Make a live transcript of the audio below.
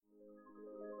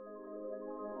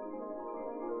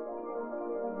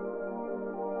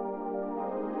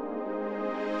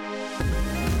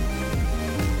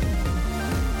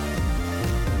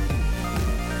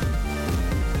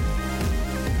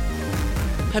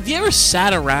Have you ever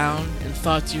sat around and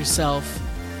thought to yourself,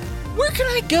 where can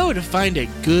I go to find a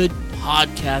good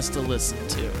podcast to listen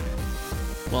to?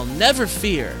 Well, never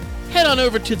fear. Head on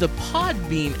over to the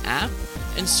Podbean app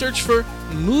and search for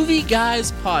Movie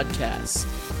Guys Podcasts.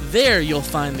 There you'll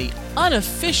find the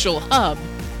unofficial hub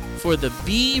for the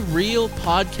Be Real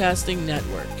Podcasting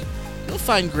Network. You'll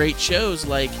find great shows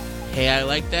like Hey, I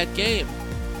Like That Game,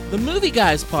 the Movie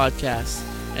Guys Podcast,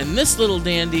 and this little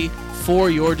dandy, For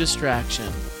Your Distraction.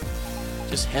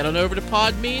 Just head on over to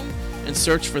Podbean and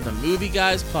search for the Movie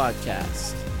Guys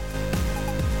Podcast.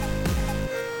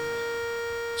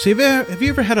 So have you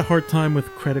ever had a hard time with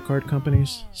credit card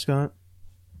companies, Scott?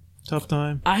 Tough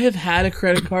time? I have had a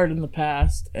credit card in the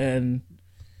past, and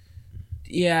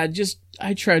yeah,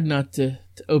 I tried not to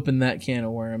open that can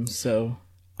of worms, so...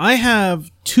 I have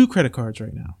 2 credit cards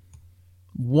right now.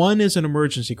 One is an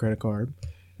emergency credit card,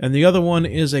 and the other one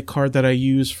is a card that I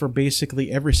use for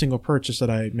basically every single purchase that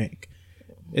I make.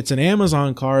 It's an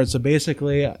Amazon card, so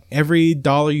basically every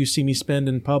dollar you see me spend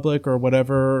in public or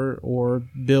whatever, or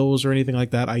bills or anything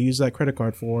like that, I use that credit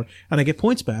card for, and I get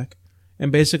points back. And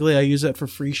basically I use that for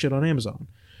free shit on Amazon.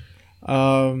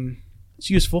 It's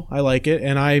useful. I like it.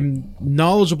 And I'm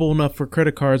knowledgeable enough for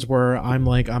credit cards where I'm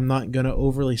like, I'm not going to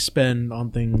overly spend on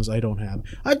things I don't have.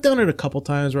 I've done it a couple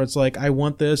times where it's like, I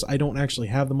want this. I don't actually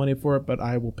have the money for it, but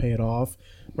I will pay it off.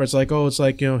 Where it's like, oh, it's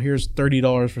like, here's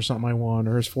 $30 for something I want,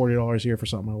 or here's $40 here for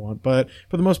something I want. But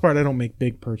for the most part, I don't make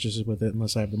big purchases with it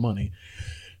unless I have the money.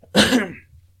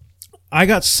 I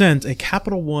got sent a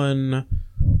Capital One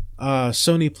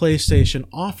Sony PlayStation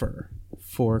offer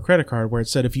for a credit card where it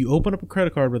said if you open up a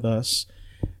credit card with us,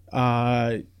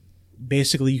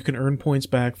 basically you can earn points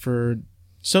back for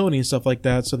Sony and stuff like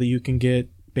that so that you can get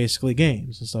basically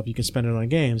games and stuff. You can spend it on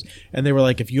games. And they were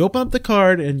like, if you open up the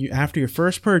card and after your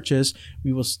first purchase,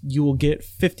 you will get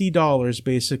 $50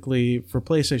 basically for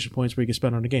PlayStation points where you can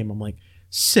spend on a game. I'm like,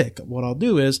 sick. What I'll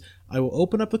do is I will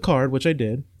open up the card, which I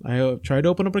did. I tried to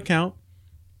open up an account.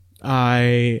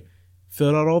 I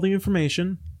filled out all the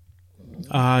information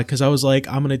because I was like,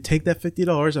 I'm going to take that $50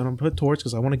 and I'm going to put it towards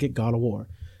because I want to get God of War.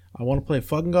 I want to play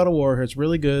fucking God of War. It's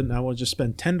really good, and I want to just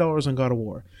spend $10 on God of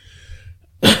War.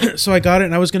 So I got it,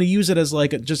 and I was going to use it as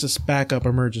like just a backup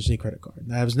emergency credit card.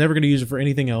 I was never going to use it for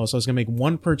anything else. I was going to make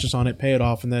one purchase on it, pay it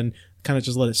off, and then kind of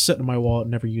just let it sit in my wallet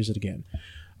and never use it again.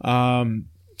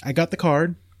 I got the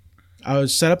card. I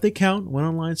was set up the account, went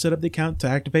online, set up the account to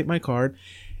activate my card.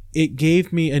 It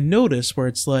gave me a notice where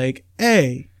it's like,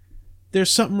 hey,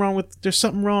 there's something wrong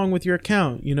with your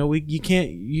account.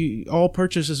 All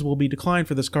purchases will be declined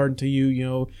for this card until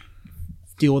you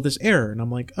deal with this error. And I'm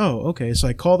like, oh, okay. So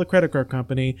I call the credit card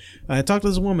company. I talked to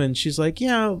this woman. She's like,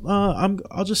 yeah, we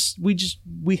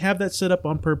have that set up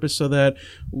on purpose so that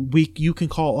you can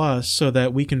call us so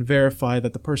that we can verify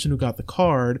that the person who got the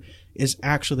card is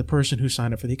actually the person who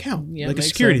signed up for the account. Yeah, like a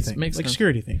security sense. thing. Makes like sense. a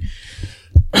security thing.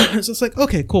 So it's like,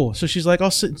 okay, cool. So she's like,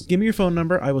 give me your phone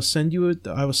number. I will send you a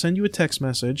text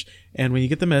message. And when you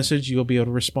get the message, you'll be able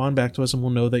to respond back to us and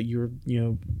we'll know that you're,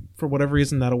 for whatever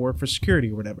reason, that'll work for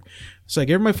security or whatever. So I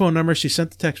gave her my phone number. She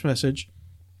sent the text message.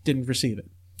 Didn't receive it.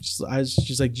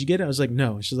 She's like, did you get it? I was like,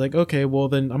 no. She's like, okay, well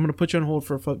then I'm going to put you on hold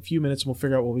for a few minutes and we'll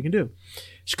figure out what we can do.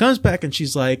 She comes back and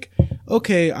she's like,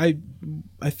 okay, I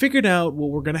figured out what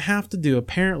we're going to have to do.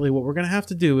 Apparently what we're going to have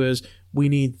to do is we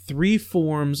need 3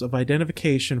 forms of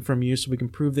identification from you so we can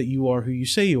prove that you are who you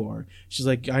say you are. She's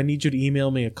like, I need you to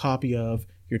email me a copy of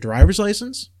your driver's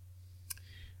license.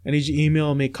 I need you to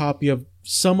email me a copy of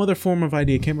some other form of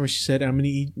ID. I can't remember what she said. I'm going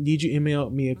to need you to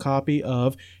email me a copy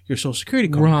of your social security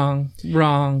card.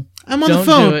 Wrong. I'm on the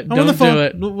phone. I'm on the phone. Do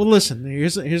it. Well, listen,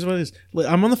 here's what it is.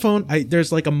 I'm on the phone.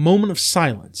 There's like a moment of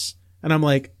silence. And I'm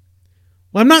like,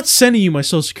 well, I'm not sending you my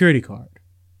social security card.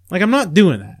 Like, I'm not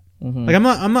doing that. Mm-hmm. Like,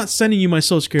 I'm not sending you my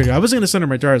social security card. I wasn't going to send her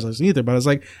my driver's license either, but I was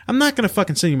like, I'm not going to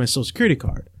fucking send you my social security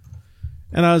card.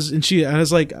 And I was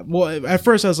like, well, at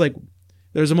first I was like,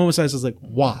 there was a moment of silence. I was like,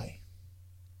 why?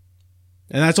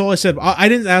 And that's all I said. I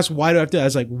didn't ask why do I have to. I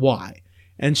was like, why?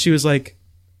 And she was like,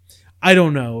 I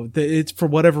don't know. It's for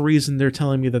whatever reason they're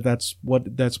telling me that's what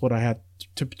I have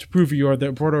to prove you're the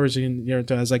reporter is in. I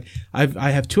was like, I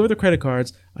have 2 other credit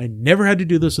cards. I never had to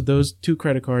do this with those 2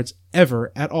 credit cards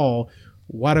ever at all.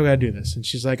 Why do I do this? And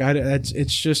she's like,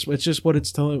 it's just what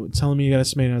it's telling me you gotta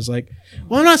submit. And I was like,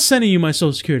 well, I'm not sending you my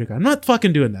social security card. I'm not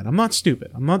fucking doing that. I'm not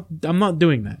stupid. I'm not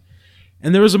doing that.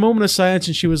 And there was a moment of silence,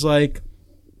 and she was like,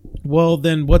 well,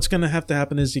 then what's going to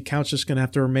happen is the account's just going to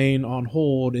have to remain on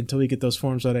hold until we get those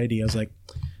forms of ID. I was like,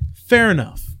 fair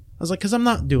enough. I was like, because I'm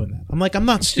not doing that. I'm like, I'm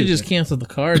not stupid. You just cancel the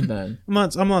card then.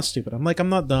 I'm not stupid. I'm like, I'm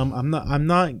not dumb. I'm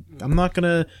not going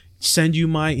to send you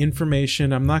my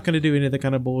information. I'm not going to do any of that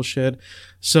kind of bullshit.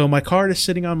 So my card is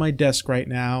sitting on my desk right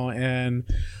now, and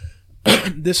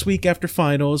this week after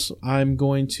finals, I'm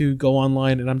going to go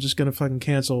online and I'm just going to fucking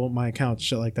cancel my account,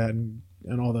 shit like that, and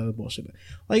all that other bullshit.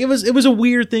 Like, it was a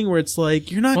weird thing where it's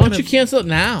like, you're not Why don't you cancel it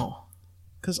now?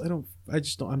 Because I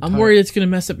just don't. I'm worried it's going to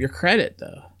mess up your credit,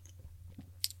 though.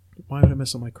 Why would I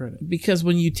mess up my credit? Because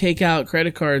when you take out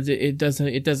credit cards, it does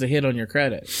a hit on your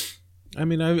credit. I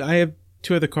mean, I have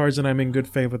 2 other cards and I'm in good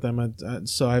faith with them,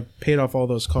 so I've paid off all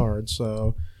those cards.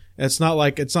 So it's not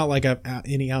like I've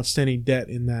any outstanding debt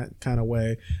in that kind of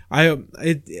way.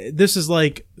 This is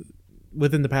like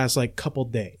within the past like couple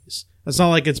days. It's not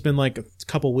like it's been like a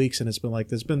couple weeks and it's been like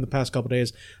this. It's been the past couple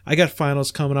days. I got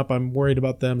finals coming up. I'm worried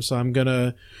about them, so I'm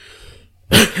gonna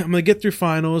get through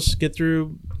finals, get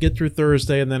through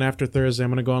Thursday, and then after Thursday, I'm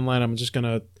gonna go online. I'm just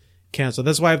gonna cancel.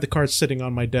 That's why I have the card sitting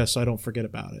on my desk so I don't forget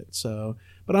about it. So,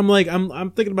 but I'm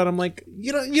thinking about it. I'm like,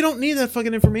 you don't need that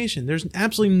fucking information. There's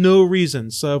absolutely no reason.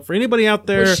 So for anybody out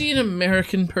there, was she an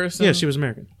American person? Yeah, she was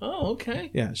American. Oh, okay.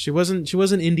 Yeah, she wasn't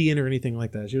Indian or anything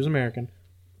like that. She was American.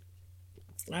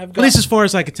 At least as far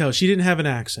as I could tell, she didn't have an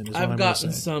accent. I've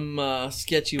gotten some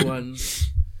sketchy ones,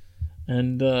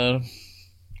 and no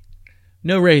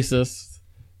racist,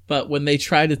 but when they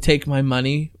try to take my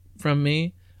money from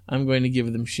me, I'm going to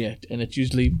give them shit, and it's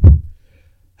usually,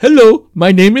 "Hello,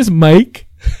 my name is Mike."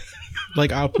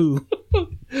 Like Apu.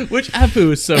 Which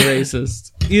Apu is so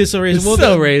racist. He is so racist. Well,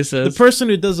 so racist. The person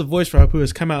who does the voice for Apu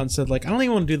has come out and said, like, I don't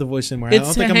even want to do the voice anymore.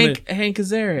 It's Hank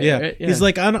Azaria. Yeah. Right? Yeah. He's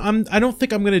like, I don't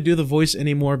think I'm going to do the voice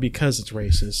anymore because it's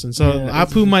racist. And so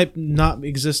Apu might not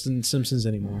exist in Simpsons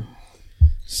anymore.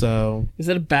 So. Is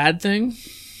that a bad thing?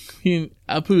 I mean,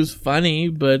 Apu's funny,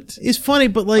 but... It's funny,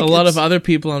 but like... A lot of other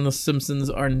people on The Simpsons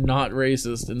are not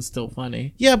racist and still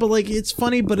funny. Yeah, but like, it's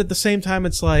funny, but at the same time,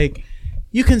 it's like,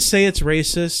 you can say it's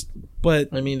racist, but...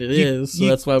 I mean, it is, so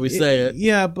that's why we say it.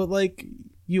 Yeah, but like,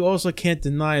 you also can't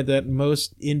deny that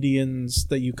most Indians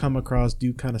that you come across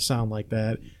do kind of sound like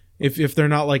that, if they're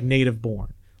not like native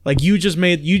born. Like, you just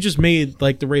made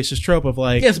like the racist trope of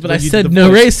like... Yes, but I said no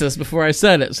racist before I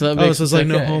said it, so that makes so it's like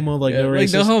no homo, like no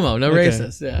racist? Like no homo, no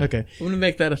racist, yeah. Okay. I'm gonna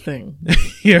make that a thing.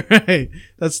 You're right.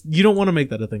 You don't want to make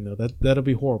that a thing, though. That'll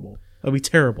be horrible. That'll be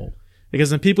terrible.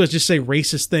 Because then people just say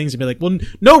racist things and be like, well,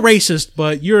 no racist,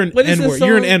 but you're an N-word.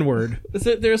 You're an N-word. Is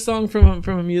there a song from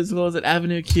a musical? Is it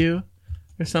Avenue Q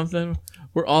or something?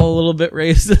 We're all a little bit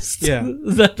racist. Yeah.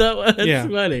 Is that one? That's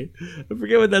funny. I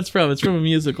forget what that's from. It's from a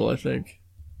musical, I think.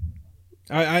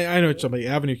 I know it's somebody.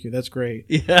 Avenue Q. That's great.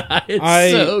 Yeah,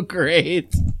 it's so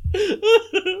great.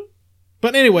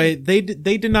 But anyway, they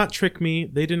did not trick me.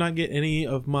 They did not get any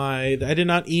of I did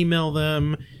not email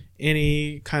them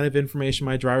any kind of information,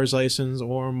 my driver's license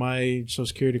or my social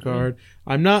security card.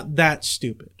 I'm not that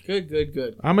stupid.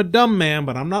 Good. I'm a dumb man,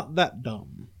 but I'm not that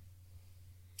dumb.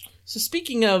 So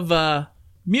speaking of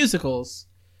musicals,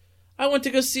 I went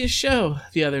to go see a show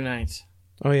the other night.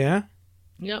 Oh, yeah?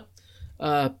 Yep.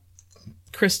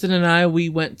 Kristen and I, we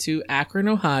went to Akron,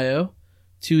 Ohio,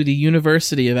 to the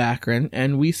University of Akron,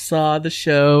 and we saw the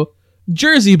show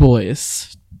Jersey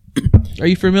Boys. Are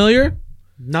you familiar?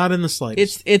 Not in the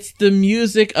slightest. It's the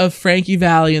music of Frankie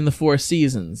Valli and the Four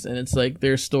Seasons, and it's like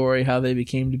their story, how they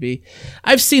became to be.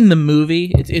 I've seen the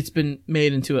movie. It's been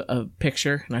made into a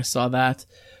picture, and I saw that.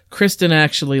 Kristen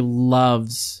actually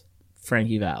loves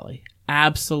Frankie Valli.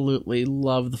 Absolutely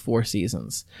love the Four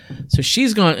Seasons. So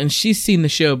she's gone, and she's seen the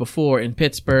show before in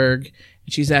Pittsburgh,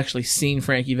 and she's actually seen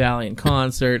Frankie Valli in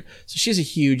concert. So she's a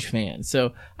huge fan.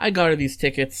 So I got her these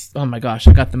tickets. Oh my gosh,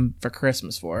 I got them for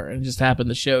Christmas for her, and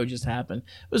the show just happened.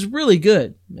 It was really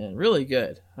good, man, really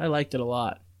good. I liked it a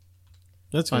lot.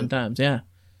 That's fun good. Times, yeah.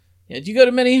 Yeah. You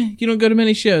don't go to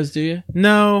many shows, do you?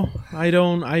 No, I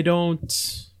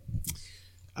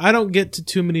don't get to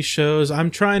too many shows. I'm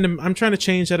trying to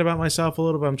change that about myself a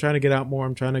little bit. I'm trying to get out more.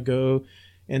 I'm trying to go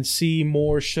and see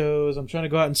more shows. I'm trying to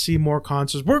go out and see more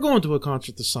concerts. We're going to a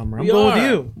concert this summer. I'm going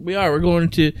with you. We are. We're going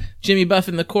to Jimmy Buffett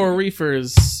and the Coral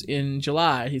Reefers in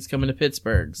July. He's coming to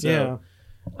Pittsburgh. So yeah.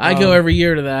 I go every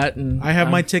year to that, and I have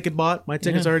my ticket bought. My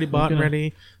ticket's already bought and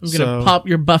ready. I'm gonna pop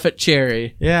your Buffett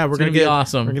cherry. Yeah, we're gonna get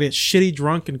awesome. We're gonna get shitty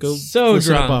drunk and go so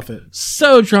listen drunk. to Buffett.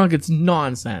 So drunk, it's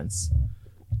nonsense.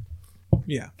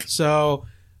 Yeah. So,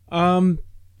 but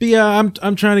yeah,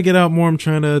 I'm trying to get out more. I'm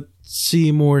trying to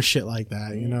see more shit like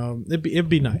that. You know, it'd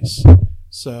be nice.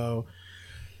 So,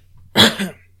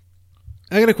 I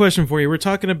got a question for you. We're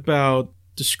talking about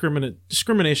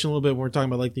discrimination a little bit when we're talking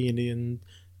about like the Indian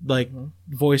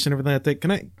voice and everything like that.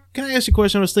 Can I ask you a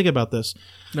question? I was thinking about this.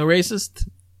 No racist?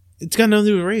 It's got nothing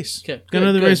to do with race. Okay. Got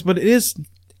nothing to do with race, but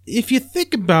it if you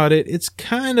think about it, it's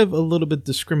kind of a little bit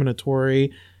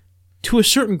discriminatory to a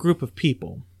certain group of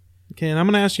people. Okay, and I'm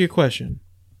going to ask you a question.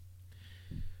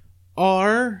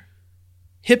 Are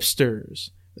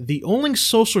hipsters the only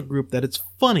social group that it's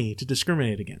funny to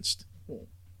discriminate against?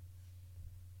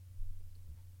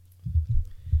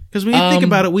 Because when you think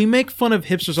about it, we make fun of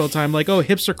hipsters all the time. Like, oh,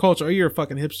 hipster culture. Oh, you're a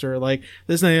fucking hipster. Like,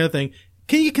 this and the other thing.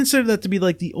 Can you consider that to be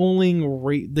like the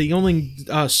only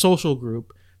social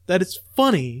group that it's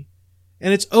funny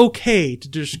and it's okay to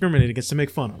discriminate against, to make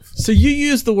fun of? So you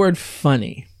use the word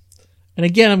funny. And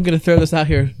again, I'm going to throw this out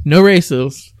here. No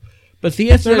racists. But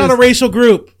the answer They're not a racial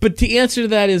group. But the answer to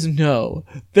that is no.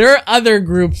 There are other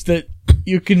groups that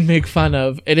you can make fun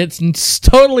of, and it's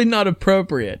totally not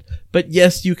appropriate. But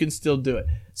yes, you can still do it.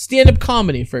 Stand-up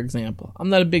comedy, for example. I'm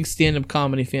not a big stand-up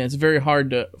comedy fan. It's very hard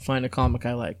to find a comic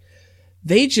I like.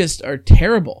 They just are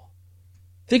terrible.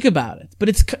 Think about it. But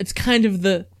it's kind of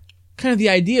the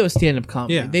idea of stand-up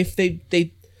comedy. Yeah.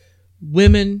 They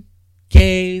women,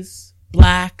 gays,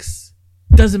 blacks,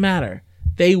 doesn't matter.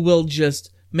 They will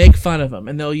just make fun of them,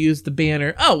 and they'll use the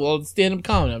banner, oh, well, it's stand-up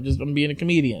comedy. I'm being a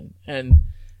comedian. And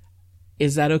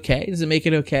is that okay? Does it make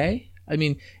it okay? I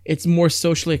mean, it's more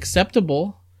socially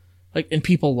acceptable. Like, and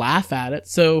people laugh at it.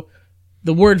 So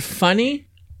the word funny,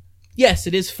 yes,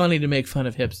 it is funny to make fun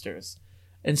of hipsters.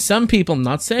 And some people, I'm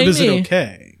not saying But is it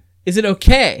okay? Is it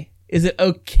okay? Is it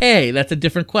okay? That's a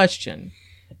different question.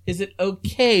 Is it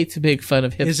okay to make fun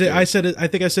of hipsters? Is it? I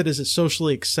think I said, is it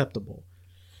socially acceptable?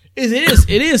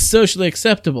 It is socially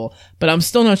acceptable, but I'm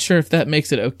still not sure if that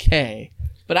makes it okay.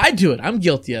 But I do it. I'm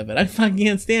guilty of it. I fucking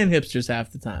can't stand hipsters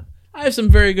half the time. I have some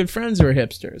very good friends who are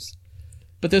hipsters.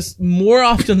 But there's more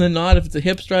often than not, if it's a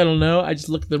hipster I don't know, I just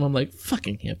look at them, I'm like,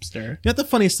 fucking hipster. You know what the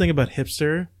funniest thing about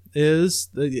hipster is?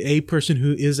 A person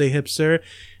who is a hipster,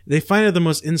 they find it the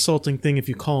most insulting thing if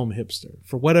you call them hipster,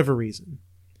 for whatever reason.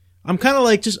 I'm kind of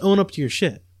like, just own up to your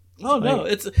shit. Oh, no.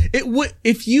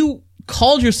 If you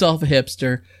called yourself a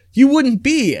hipster, you wouldn't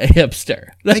be a hipster.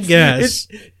 I guess.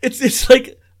 It's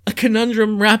like a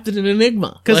conundrum wrapped in an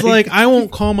enigma. Because, like, I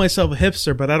won't call myself a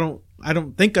hipster, but I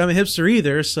don't think I'm a hipster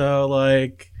either, so,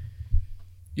 like,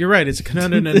 you're right, it's a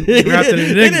conundrum wrapped in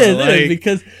an enigma. It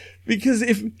is, because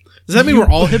if... Does that mean we're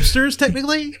all hipsters,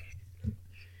 technically?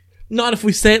 Not if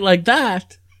we say it like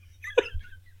that.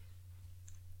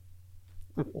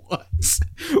 What?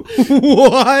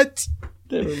 What?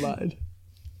 Never mind.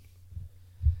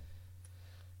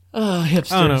 Oh,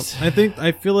 hipsters. I don't know.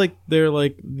 I feel like they're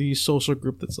like the social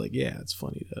group that's like, yeah, it's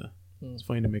funny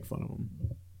to make fun of them.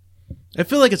 I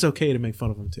feel like it's okay to make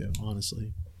fun of them too,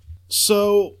 honestly.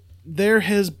 So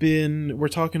we're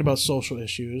talking about social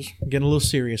issues, getting a little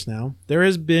serious now. There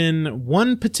has been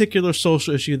one particular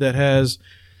social issue that has,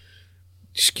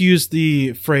 excuse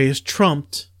the phrase,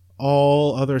 trumped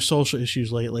all other social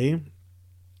issues lately.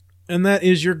 And that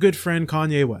is your good friend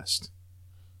Kanye West.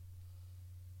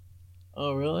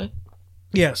 Oh, really?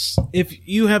 Yes. If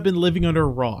you have been living under a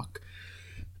rock,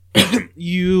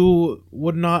 you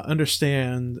would not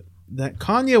understand that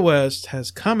Kanye West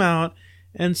has come out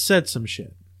and said some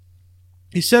shit.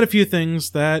 He said a few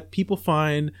things that people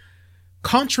find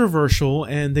controversial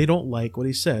and they don't like what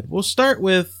he said. We'll start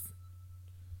with...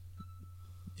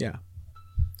 Yeah.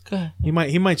 Go ahead.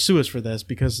 He might sue us for this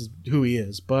because of who he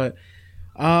is, but...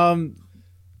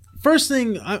 First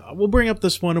thing, we'll bring up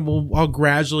this one and I'll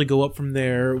gradually go up from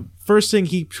there. First thing,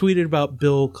 he tweeted about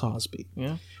Bill Cosby.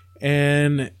 Yeah.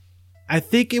 And I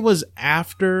think it was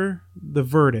after the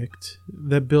verdict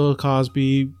that Bill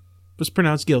Cosby was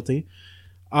pronounced guilty.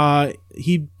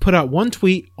 He put out one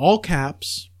tweet, all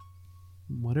caps,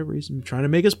 whatever reason, trying to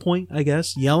make his point, I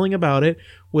guess, yelling about it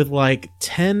with like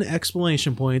 10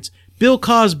 exclamation points. Bill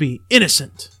Cosby,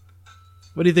 innocent.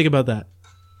 What do you think about that?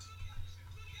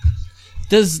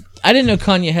 I didn't know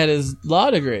Kanye had his law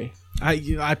degree.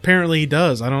 Apparently he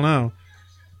does. I don't know.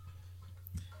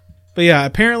 But yeah,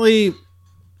 apparently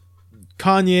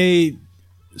Kanye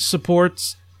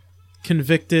supports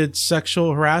convicted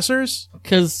sexual harassers.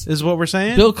 Because is what we're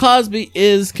saying. Bill Cosby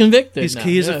is convicted.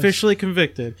 He's officially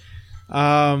convicted.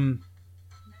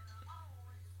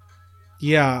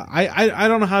 Yeah, I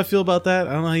don't know how I feel about that.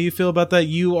 I don't know how you feel about that.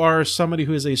 You are somebody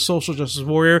who is a social justice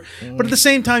warrior, but at the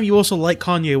same time, you also like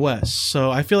Kanye West. So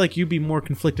I feel like you'd be more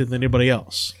conflicted than anybody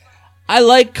else. I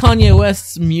like Kanye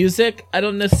West's music. I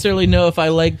don't necessarily know if I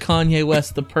like Kanye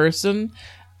West the person,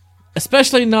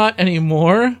 especially not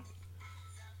anymore.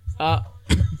 But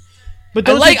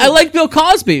I like Bill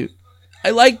Cosby.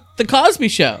 I like the Cosby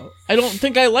Show. I don't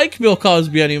think I like Bill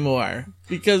Cosby anymore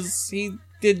because he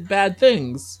did bad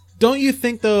things. Don't you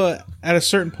think, though, at a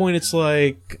certain point, it's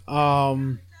like,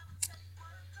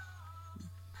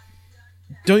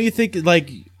 don't you think,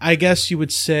 like, I guess you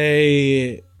would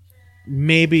say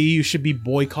maybe you should be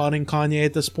boycotting Kanye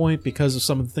at this point because of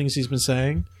some of the things he's been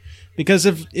saying? Because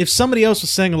if somebody else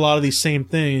was saying a lot of these same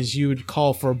things, you would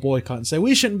call for a boycott and say,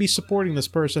 we shouldn't be supporting this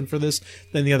person for this,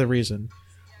 then the other reason.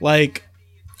 Like,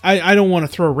 I don't want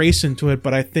to throw race into it,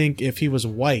 but I think if he was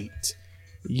white,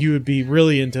 you would be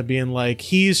really into being like,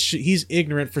 he's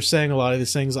ignorant for saying a lot of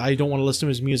these things. I don't want to listen to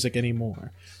his music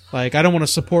anymore. Like, I don't want to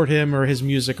support him or his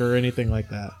music or anything like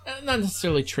that. Not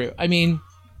necessarily true. I mean,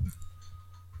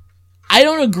 I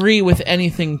don't agree with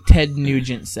anything Ted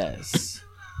Nugent says.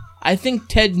 I think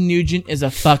Ted Nugent is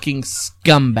a fucking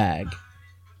scumbag.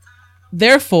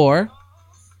 Therefore,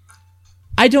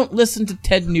 I don't listen to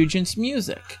Ted Nugent's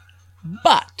music.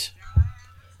 But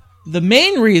the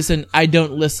main reason I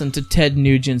don't listen to Ted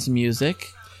Nugent's music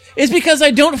is because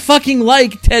I don't fucking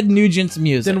like Ted Nugent's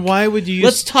music. Then why would you use...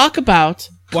 Let's talk about...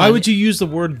 Why would you use the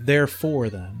word therefore,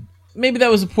 then? Maybe that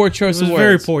was a poor choice of words. It was a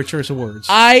very poor choice of words.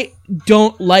 I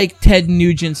don't like Ted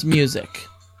Nugent's music.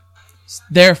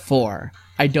 Therefore,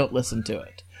 I don't listen to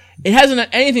it. It hasn't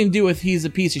anything to do with he's a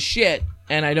piece of shit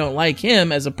and I don't like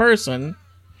him as a person.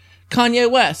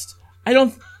 Kanye West. I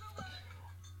don't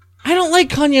like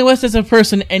Kanye West as a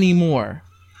person anymore.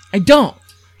 I don't.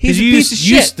 He's a piece of shit.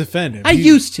 You used to defend him. I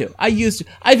used to.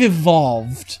 I've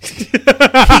evolved.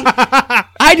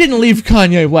 I didn't leave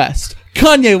Kanye West.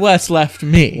 Kanye West left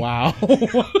me. Wow.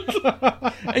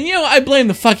 And I blame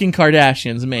the fucking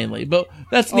Kardashians mainly, but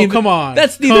that's neither. Oh, come on.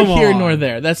 That's neither here nor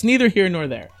there. That's neither here nor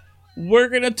there. We're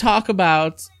gonna talk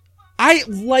about. I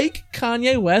like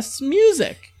Kanye West's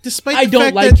music. Despite I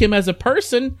don't like him as a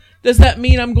person. Does that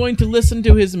mean I'm going to listen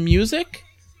to his music?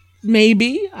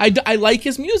 Maybe. I like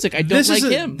his music. I don't like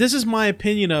him. This is my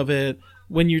opinion of it.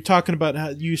 When you're talking about how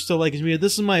you still like his music,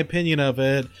 this is my opinion of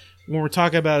it. When we're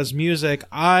talking about his music,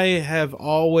 I have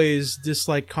always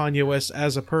disliked Kanye West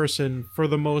as a person for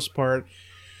the most part.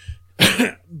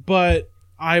 But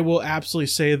I will absolutely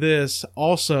say this.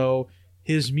 Also,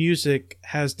 his music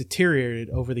has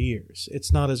deteriorated over the years.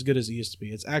 It's not as good as it used to be.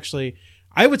 It's actually,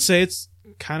 I would say it's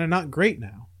kind of not great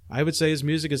now. I would say his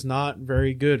music is not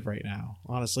very good right now,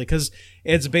 honestly, because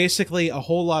it's basically a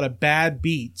whole lot of bad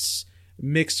beats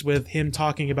mixed with him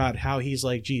talking about how he's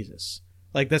like Jesus.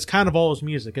 Like, that's kind of all his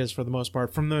music is for the most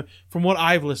part, from what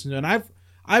I've listened to. And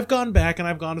I've gone back and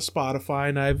I've gone to Spotify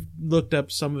and I've looked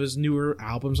up some of his newer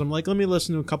albums. I'm like, let me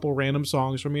listen to a couple random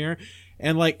songs from here.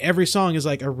 And like every song is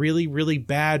like a really, really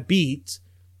bad beat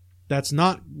that's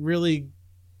not really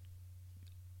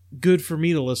good for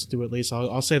me to listen to, at least.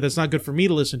 I'll say that's not good for me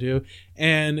to listen to.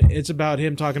 And it's about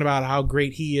him talking about how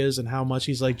great he is and how much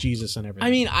he's like Jesus and everything.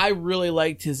 I mean, I really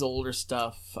liked his older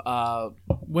stuff.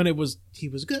 When he was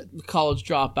good. College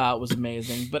Dropout was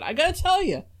amazing. But I gotta tell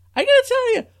you,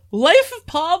 Life of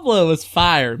Pablo was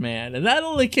fire, man. And that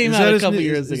only came out a couple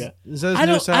years ago. Is that his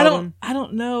newest album? I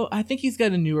don't know. I think he's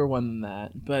got a newer one than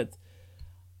that. But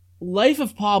Life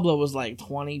of Pablo was like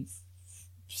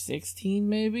 2016,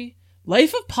 maybe?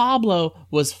 Life of Pablo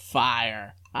was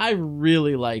fire. I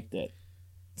really liked it.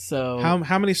 So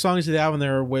how many songs of the album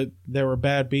there were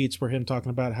bad beats for him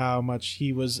talking about how much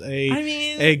he was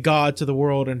a god to the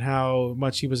world and how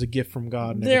much he was a gift from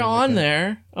God? And they're on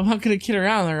there. I'm not gonna kid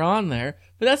around. They're on there,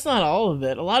 but that's not all of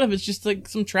it. A lot of it's just like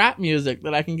some trap music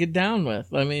that I can get down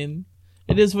with. I mean,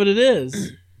 it is what it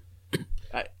is.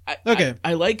 I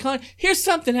like Kanye. Here's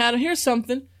something, Adam. Here's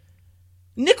something.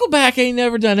 Nickelback ain't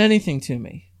never done anything to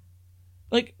me.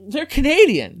 Like, they're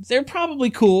Canadian. They're probably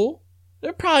cool.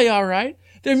 They're probably alright.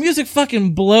 Their music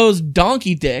fucking blows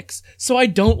donkey dicks, so I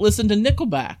don't listen to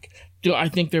Nickelback. Do I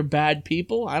think they're bad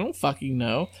people? I don't fucking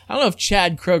know. I don't know if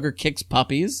Chad Kroeger kicks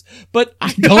puppies, but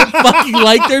I don't fucking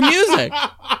like their music.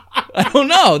 I don't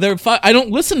know. I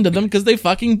don't listen to them because they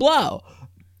fucking blow.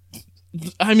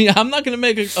 I mean, I'm not gonna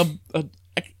make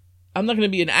I'm not going to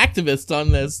be an activist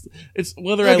on this. It's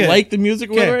whether I like the music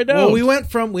or whether I don't. Well, we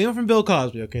went from Bill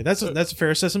Cosby. Okay, that's a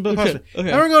fair assessment. Bill Cosby. Okay.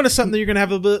 Now we're going to something that you're going to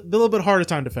have a little bit harder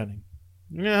time defending.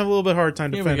 You're going to have a little bit harder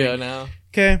time defending. Here we go now.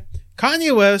 Okay,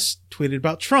 Kanye West tweeted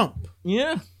about Trump.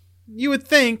 Yeah. You would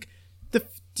think,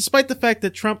 despite the fact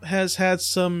that Trump has had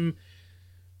some,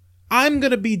 I'm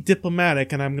going to be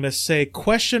diplomatic and I'm going to say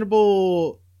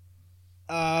questionable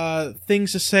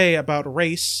things to say about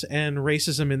race and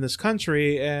racism in this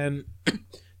country and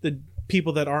the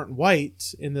people that aren't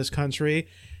white in this country.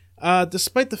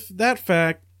 Despite that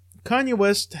fact, Kanye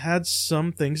West had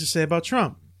some things to say about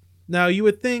Trump. Now, you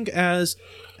would think as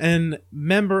a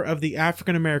member of the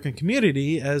African American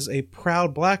community, as a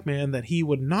proud black man, that he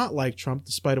would not like Trump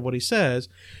despite of what he says.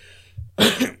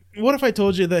 What if I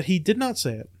told you that he did not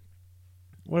say it?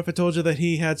 What if I told you that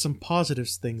he had some positive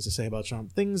things to say about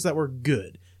Trump? Things that were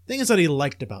good. Things that he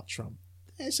liked about Trump.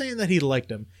 Saying that he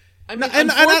liked him. I mean,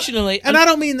 unfortunately... And I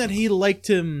don't mean that he liked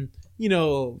him,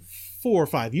 4 or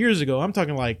 5 years ago. I'm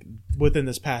talking like within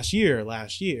this past year,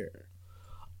 last year.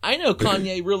 I know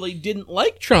Kanye really didn't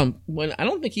like Trump when I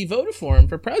don't think he voted for him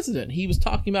for president. He was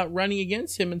talking about running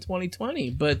against him in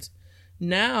 2020, but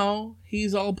now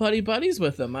he's all buddies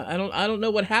with him. I don't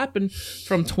know what happened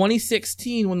from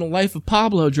 2016 when The Life of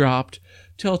Pablo dropped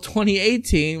till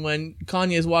 2018 when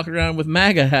Kanye is walking around with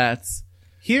MAGA hats.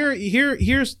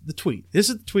 Here's the tweet. This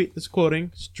is the tweet that's quoting.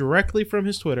 It's directly from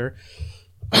his Twitter.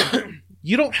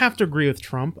 You don't have to agree with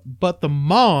Trump, but the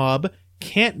mob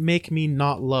can't make me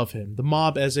not love him. The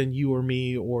mob as in you or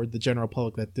me or the general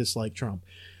public that dislike Trump.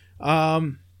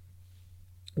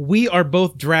 We are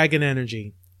both dragon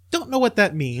energy. Don't know what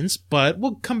that means, but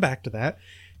we'll come back to that.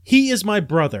 He is my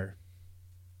brother.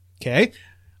 Okay?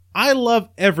 I love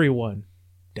everyone.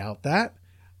 Doubt that.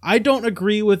 I don't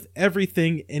agree with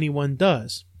everything anyone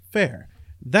does. Fair.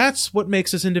 That's what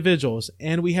makes us individuals,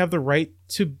 and we have the right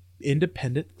to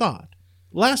independent thought.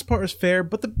 Last part is fair,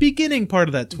 but the beginning part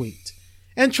of that tweet.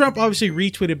 And Trump obviously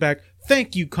retweeted back,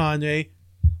 "Thank you, Kanye.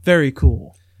 Very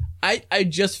cool." I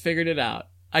just figured it out.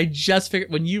 I just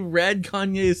figured when you read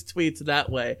Kanye's tweets that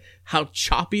way, how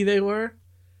choppy they were,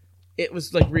 it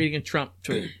was like reading a Trump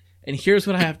tweet. And here's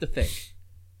what I have to think.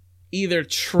 Either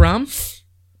Trump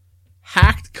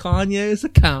hacked Kanye's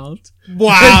account.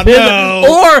 Wow,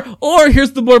 no. Or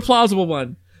here's the more plausible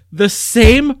one. The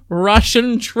same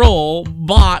Russian troll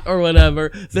bot or whatever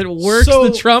that works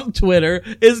the Trump Twitter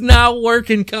is now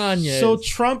working Kanye. So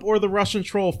Trump or the Russian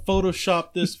troll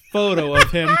photoshopped this photo of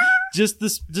him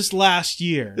just last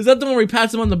year. Is that the one where he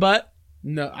pats him on the butt?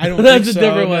 No, I don't That's think a so.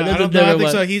 different one. No, I don't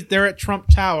think so. They're at Trump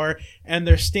Tower and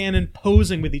they're standing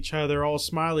posing with each other, all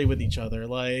smiley with each other,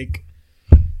 like.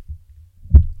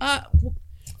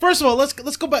 First of all, let's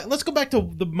go back. Let's go back to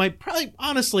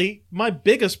my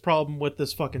biggest problem with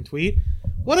this fucking tweet.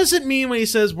 What does it mean when he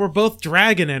says we're both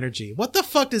dragon energy? What the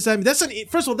fuck does that mean?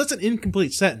 First of all, that's an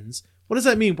incomplete sentence. What does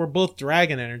that mean? We're both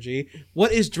dragon energy.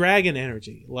 What is dragon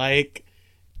energy? Like,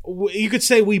 you could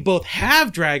say we both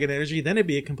have dragon energy, then it'd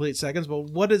be a complete sentence. But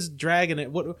what is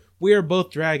dragon? What we are both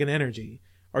dragon energy.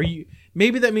 Are you?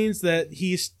 Maybe that means that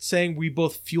he's saying we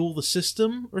both fuel the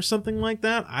system or something like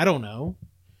that. I don't know.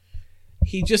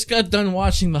 He just got done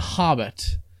watching The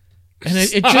Hobbit, and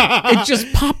it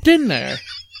just popped in there.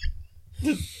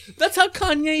 That's how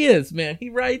Kanye is, man. He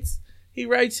writes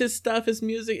his stuff, his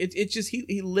music. It just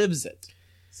he lives it.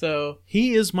 So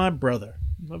he is my brother.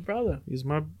 My brother. He's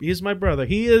my brother.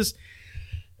 He is.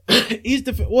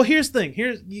 Well, here's the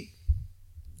thing.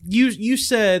 You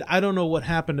said I don't know what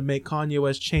happened to make Kanye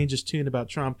West change his tune about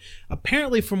Trump.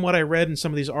 Apparently, from what I read in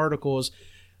some of these articles.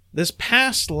 This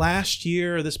past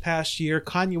year,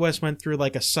 Kanye West went through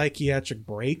like a psychiatric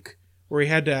break where he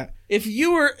had to... If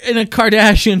you were in a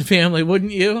Kardashian family,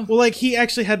 wouldn't you? Well, like he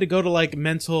actually had to go to like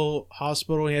mental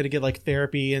hospital. He had to get like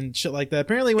therapy and shit like that.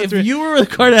 Apparently if you were the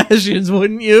Kardashians,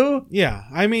 wouldn't you? Yeah.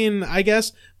 I mean, I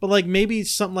guess, but like maybe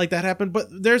something like that happened. But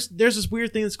there's this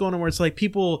weird thing that's going on where it's like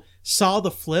people saw the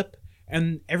flip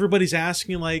and everybody's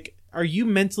asking like, are you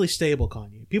mentally stable,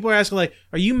 Kanye? People are asking, like,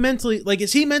 are you mentally, like,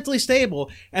 is he mentally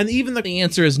stable? And even the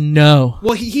answer is no.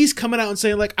 Well, he's coming out and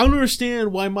saying, like, I don't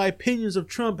understand why my opinions of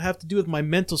Trump have to do with my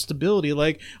mental stability.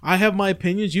 Like, I have my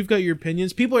opinions, you've got your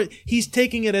opinions. He's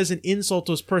taking it as an insult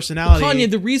to his personality. But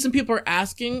Kanye, the reason people are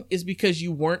asking is because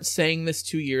you weren't saying this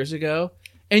 2 years ago.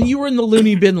 And you were in the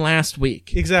loony bin last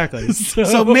week. Exactly.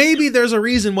 So maybe there's a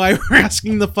reason why we're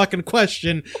asking the fucking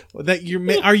question that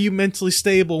are you mentally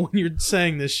stable when you're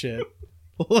saying this shit?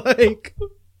 Like,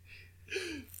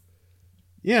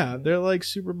 yeah, they're like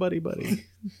super buddy.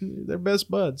 They're best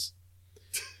buds.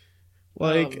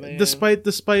 Like,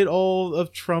 despite all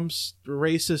of Trump's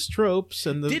racist tropes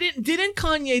and didn't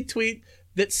Kanye tweet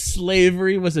that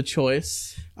slavery was a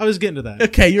choice? I was getting to that.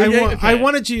 Okay, I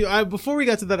wanted you. Before we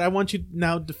got to that, I want you to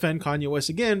now defend Kanye West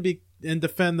again and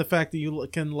defend the fact that you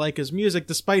can like his music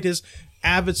despite his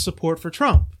avid support for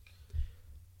Trump.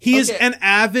 He is an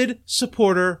avid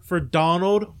supporter for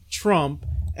Donald Trump,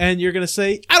 and you're gonna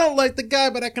say I don't like the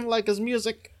guy, but I can like his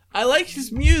music. I like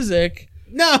his music.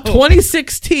 No,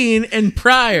 2016 and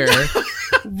prior,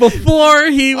 before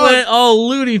he went all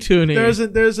Looney Tunes.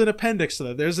 There's an appendix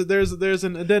to that. There's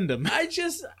an addendum.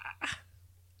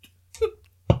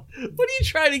 What are you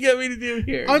trying to get me to do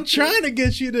here? I'm trying to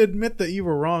get you to admit that you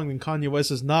were wrong and Kanye West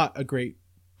is not a great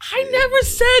I never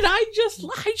said I just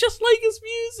like his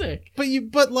music.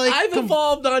 But I've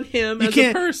evolved on him as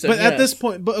a person. But at this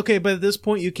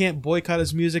point, you can't boycott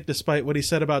his music despite what he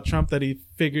said about Trump. That he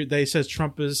says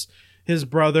Trump is his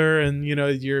brother, and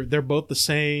they're both the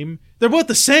same. They're both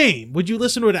the same. Would you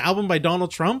listen to an album by Donald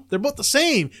Trump? They're both the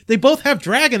same. They both have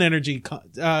dragon energy,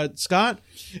 Scott.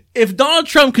 If Donald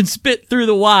Trump can spit through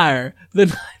the wire,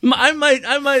 then I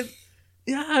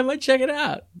might check it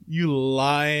out. You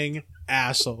lying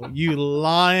asshole. You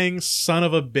lying son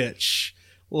of a bitch.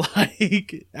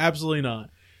 Like, absolutely not.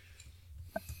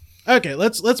 Okay,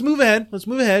 let's move ahead. Let's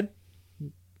move ahead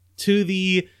to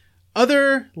the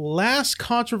other last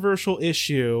controversial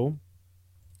issue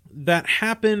that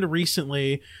happened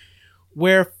recently,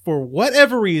 where for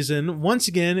whatever reason, once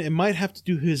again, it might have to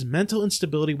do with his mental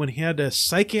instability when he had a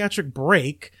psychiatric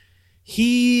break.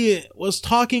 He was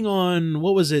talking on,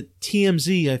 what was it,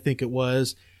 TMZ, I think it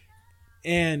was,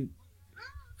 and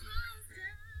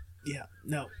yeah,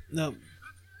 no,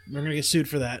 we're gonna get sued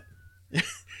for that.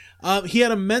 He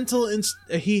had a mental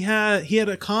he had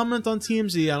a comment on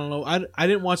TMZ. I don't know. I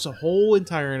didn't watch the whole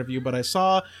entire interview, but I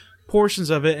saw portions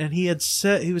of it, and he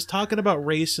was talking about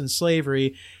race and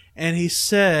slavery, and he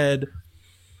said,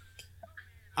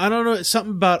 I don't know,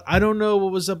 something about, I don't know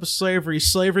what was up with slavery.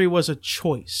 Slavery was a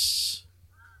choice.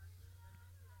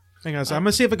 Hang on a second. I'm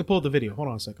gonna see if I can pull up the video. Hold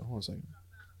on a second.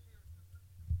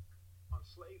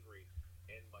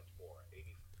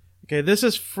 Okay, this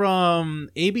is from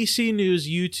ABC News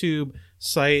YouTube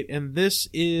site, and this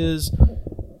is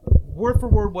word for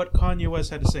word what Kanye West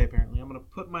had to say, apparently. I'm going to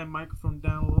put my microphone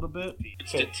down a little bit.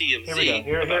 It's the TMZ. Here we go.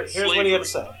 Here's what he had to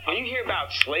say. When you hear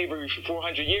about slavery for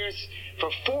 400 years,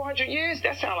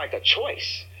 that sounds like a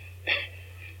choice.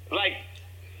 Like,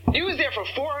 you was there for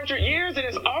 400 years and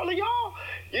it's all of y'all?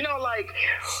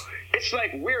 It's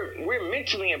like we're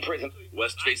mentally in prison.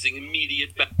 West facing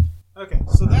immediate Okay,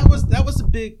 so that was the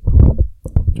big...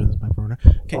 Turn this microphone on.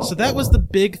 Okay, so that was the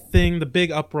big thing, the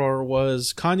big uproar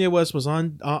was Kanye West was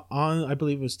on I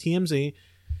believe it was TMZ,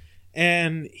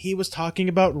 and he was talking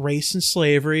about race and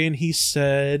slavery, and he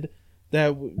said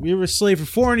that we were slaves for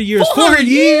 400 years. 400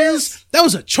 years? That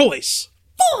was a choice.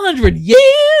 400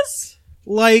 years?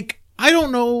 Like, I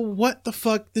don't know what the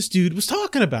fuck this dude was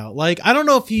talking about. Like, I don't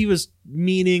know if he was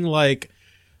meaning like,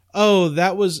 oh,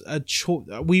 that was a choice.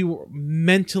 We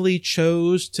mentally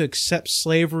chose to accept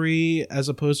slavery as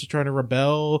opposed to trying to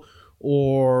rebel,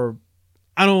 or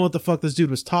I don't know what the fuck this dude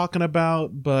was talking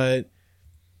about, but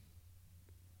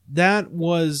that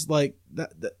was like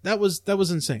that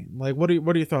was insane. Like, what are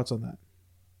your thoughts on that?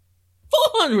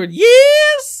 400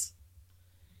 years?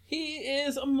 He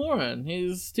is a moron.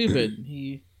 He's stupid.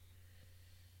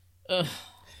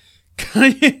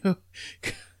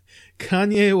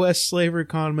 Kanye West slavery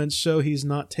comments show he's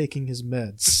not taking his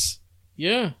meds.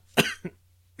 Yeah.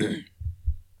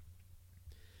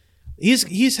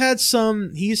 He's had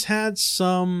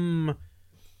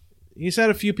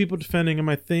a few people defending him.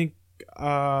 I think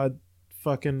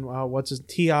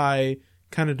T.I.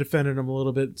 kind of defended him a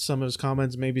little bit. Some of his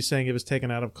comments maybe saying it was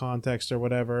taken out of context or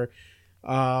whatever.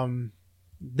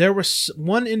 There was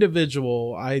one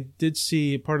individual I did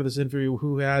see part of this interview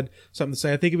who had something to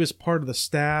say. I think he was part of the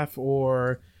staff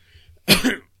or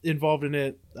involved in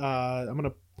it. I'm going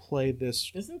to play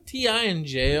this. Isn't T.I. in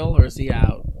jail or is he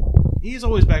out? He's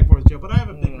always back for jail, but I have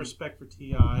a big respect for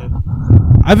T.I.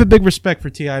 I have a big respect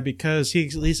for T.I. because he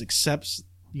at least accepts,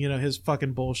 his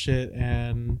fucking bullshit,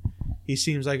 and he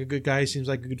seems like a good guy. He seems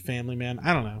like a good family man.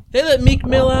 I don't know. They let Meek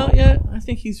Mill out yet? I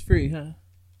think he's free, huh?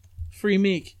 Free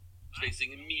Meek.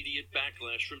 Facing immediate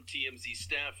backlash from TMZ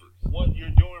staffers. What you're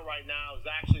doing right now is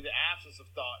actually the absence of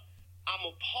thought. I'm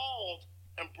appalled,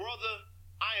 and brother,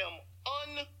 I am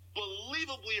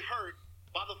unbelievably hurt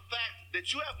by the fact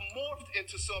that you have morphed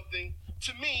into something,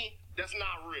 to me, that's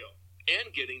not real.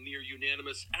 And getting near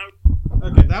unanimous out.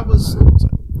 Okay, that was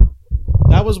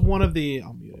one of the...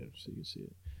 I'll mute it so you can see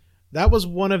it. That was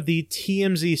one of the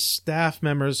TMZ staff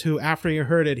members who, after he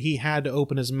heard it, he had to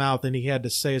open his mouth and he had to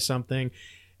say something.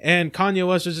 And Kanye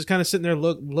West was just kind of sitting there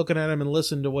looking at him and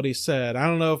listening to what he said. I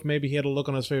don't know if maybe he had a look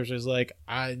on his face where he's like,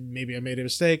 maybe I made a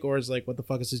mistake, or it's like, what the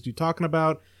fuck is this dude talking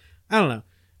about? I don't know.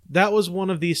 That was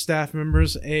one of these staff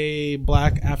members, a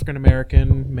black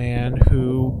African-American man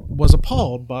who was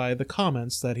appalled by the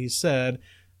comments that he said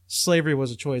slavery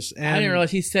was a choice. And I didn't realize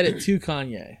he said it to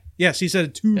Kanye. Yes, he said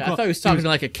it to I thought he was talking to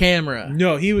like a camera.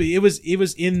 No, it was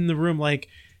in the room. Like,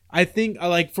 I think,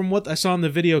 like, from what I saw in the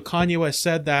video, Kanye West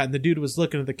said that, and the dude was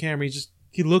looking at the camera.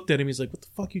 He looked at him. He's like, "What the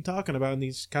fuck are you talking about?" And he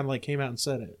just kind of like came out and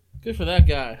said it. Good for that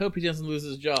guy. I hope he doesn't lose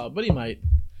his job, but he might.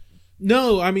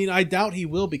 No, I mean, I doubt he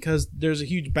will because there's a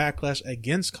huge backlash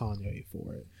against Kanye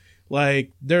for it.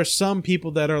 Like, there's some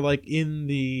people that are like in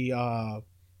the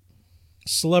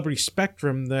celebrity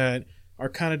spectrum that are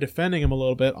kind of defending him a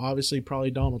little bit. Obviously, probably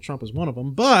Donald Trump is one of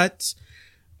them. But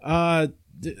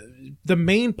the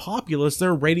main populace,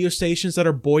 there are radio stations that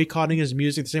are boycotting his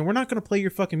music, saying, we're not going to play your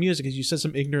fucking music because you said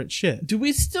some ignorant shit. Do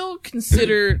we still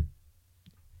consider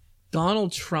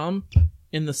Donald Trump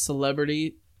in the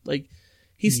celebrity? Like,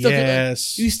 he's still...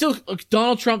 Yes. He's still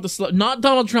Donald Trump, not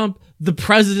Donald Trump, the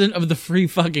president of the free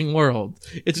fucking world.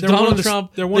 It's Donald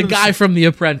Trump, the guy from The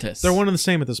Apprentice. They're one and the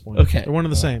same at this point. Okay. They're one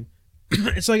and the same.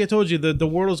 It's like I told you, the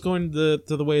world is going to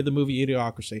the way of the movie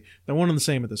Idiocracy. They're one and the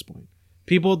same at this point.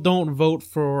 People don't vote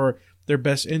for their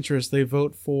best interest. They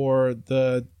vote for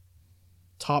the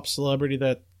top celebrity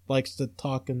that likes to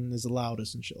talk and is the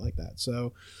loudest and shit like that.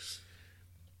 So,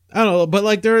 I don't know.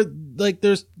 But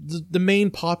there's the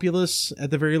main populace,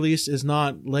 at the very least, is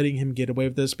not letting him get away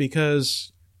with this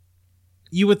because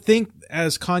you would think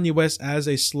as Kanye West, as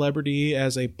a celebrity,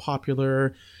 as a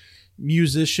popular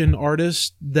musician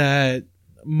artist, that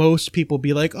most people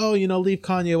be like, oh, leave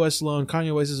Kanye West alone.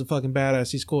 Kanye West is a fucking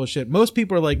badass. He's cool as shit. Most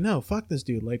people are like, no, fuck this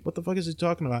dude. Like, what the fuck is he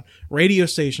talking about? Radio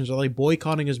stations are like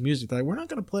boycotting his music. They're like, we're not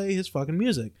going to play his fucking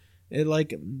music.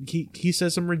 He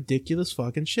says some ridiculous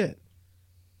fucking shit.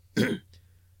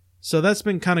 So that's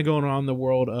been kind of going on in the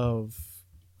world of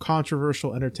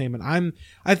controversial entertainment.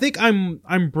 I think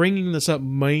I'm bringing this up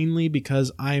mainly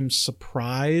because I'm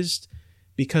surprised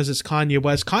because it's Kanye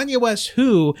West. Kanye West,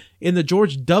 who in the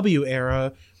George W.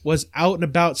 era was out and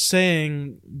about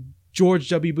saying George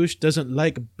W. Bush doesn't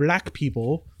like black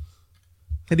people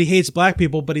and he hates black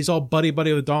people, but he's all buddy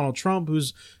with Donald Trump,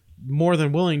 who's more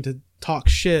than willing to talk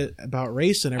shit about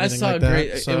race and everything like that.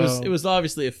 I saw it was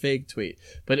obviously a fake tweet,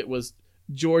 but it was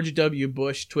George W.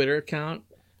 Bush Twitter account,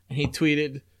 and he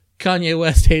tweeted, Kanye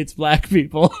West hates black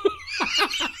people.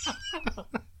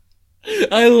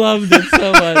 I loved it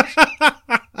so much.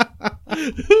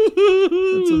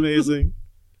 That's amazing.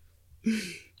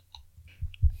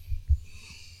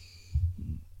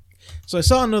 So I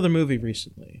saw another movie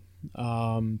recently.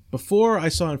 Before I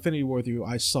saw Infinity War with you,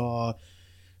 I saw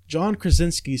John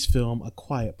Krasinski's film A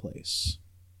Quiet Place.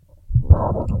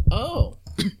 Oh.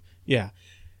 Yeah.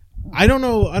 I don't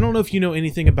know if you know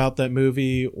anything about that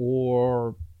movie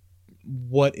or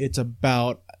what it's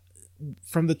about.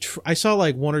 From I saw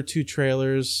like one or two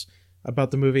trailers about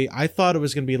the movie. I thought it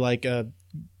was going to be like a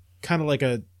kind of like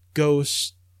a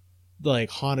ghost,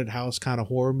 like haunted house kind of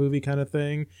horror movie kind of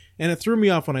thing. And it threw me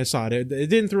off when I saw it. It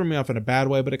didn't throw me off in a bad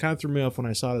way, but it kind of threw me off when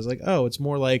I saw it. I was like, oh, it's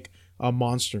more like a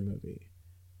monster movie.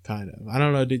 Kind of. I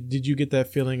don't know. Did you get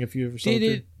that feeling if you ever saw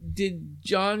it? Did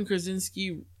John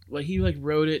Krasinski, like, he like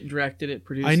wrote it, directed it,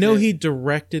 produced it? I know he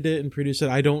directed it and produced it.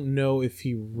 I don't know if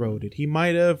he wrote it. He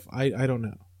might have. I don't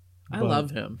know. I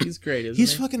love him. He's great, isn't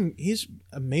he? He's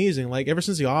amazing. Like, ever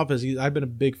since The Office, I've been a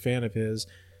big fan of his.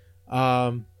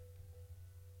 Well,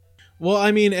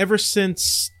 I mean, ever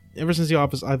since The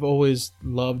Office, I've always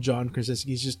loved John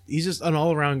Krasinski. He's just an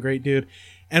all-around great dude.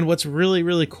 And what's really,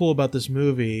 really cool about this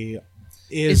movie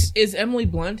is Emily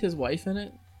Blunt his wife in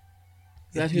it?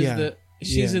 Is that his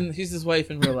she's his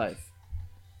wife in real life.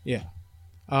 Yeah.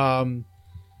 I'll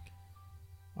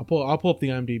pull up the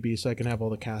IMDb so I can have all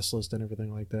the cast list and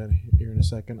everything like that here in a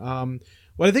second.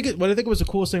 What I think was the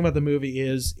coolest thing about the movie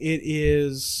is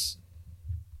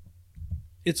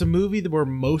it's a movie where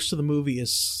most of the movie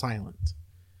is silent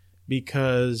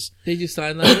because they do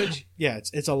sign language. Yeah,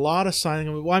 it's a lot of sign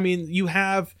language. Well, I mean, you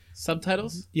have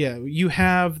subtitles. Yeah, you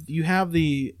have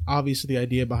the obviously the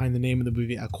idea behind the name of the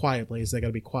movie, A Quiet Place. They got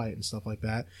to be quiet and stuff like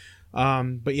that.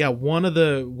 But yeah, one of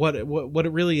the what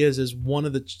it really is one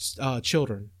of the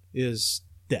children is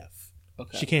deaf.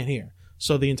 Okay. She can't hear,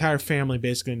 so the entire family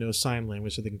basically knows sign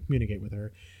language so they can communicate with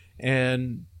her,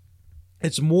 and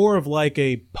it's more of like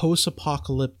a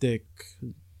post-apocalyptic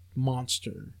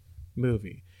monster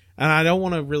movie. And I don't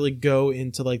want to really go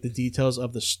into like the details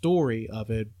of the story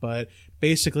of it, but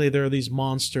basically there are these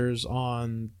monsters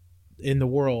in the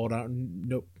world.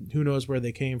 Who knows where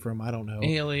they came from? I don't know.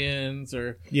 Aliens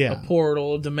or a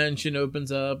portal, a dimension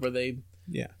opens up, or they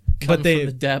come from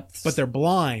the depths. But they're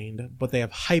blind, but they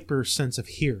have hyper sense of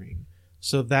hearing.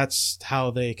 So that's how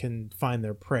they can find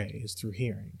their prey, is through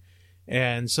hearing.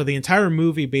 And so the entire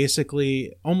movie,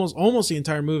 basically, almost the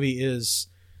entire movie is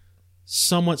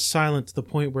somewhat silent to the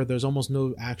point where there's almost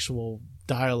no actual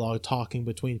dialogue talking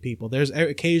between people. There's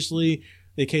occasionally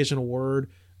the occasional word,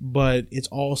 but it's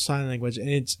all sign language, and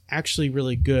it's actually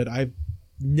really good. I've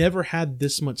never had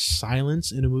this much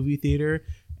silence in a movie theater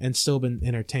and still been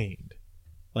entertained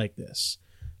like this.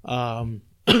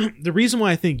 The reason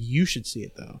why I think you should see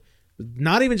it, though,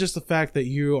 not even just the fact that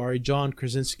you are a John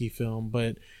Krasinski film,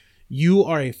 but you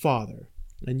are a father,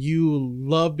 and you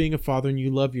love being a father, and you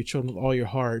love your children with all your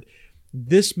heart.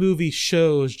 This movie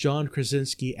shows John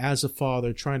Krasinski as a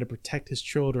father trying to protect his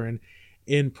children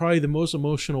in probably the most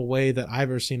emotional way that I've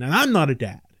ever seen. And I'm not a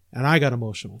dad, and I got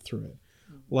emotional through it.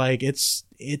 Like, it's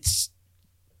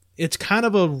kind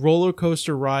of a roller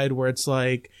coaster ride where it's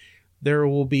like there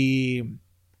will be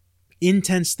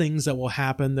intense things that will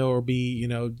happen. There will be,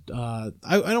 I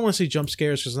don't want to say jump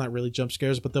scares because it's not really jump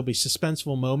scares, but there'll be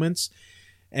suspenseful moments,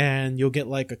 and you'll get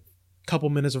like a couple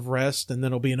minutes of rest, and then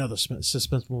it'll be another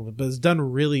suspenseful moment. But it's done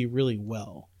really, really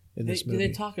well in this movie. Do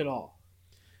they talk at all?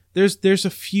 There's a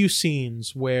few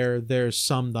scenes where there's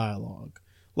some dialogue.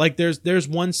 Like there's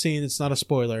one scene, it's not a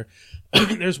spoiler.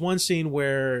 There's one scene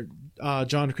where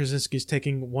John Krasinski's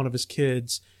taking one of his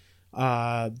kids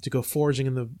to go foraging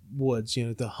in the woods,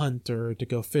 to hunt or to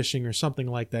go fishing or something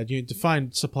like that. To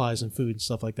find supplies and food and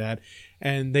stuff like that.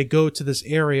 And they go to this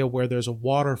area where there's a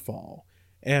waterfall,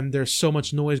 and there's so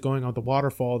much noise going on at the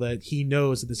waterfall that he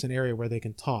knows that it's an area where they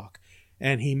can talk.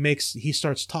 And he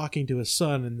starts talking to his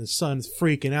son, and the son's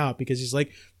freaking out because he's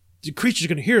like, the creature's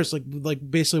going to hear us.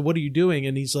 Like basically, what are you doing?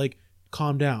 And he's like,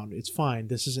 calm down. It's fine.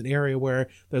 This is an area where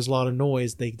there's a lot of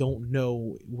noise. They don't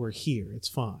know we're here. It's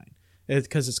fine.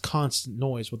 Because it's constant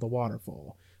noise with the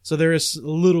waterfall. So there is a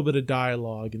little bit of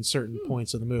dialogue in certain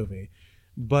points of the movie.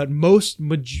 But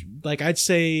I'd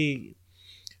say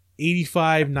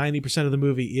 85-90% of the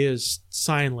movie is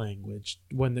sign language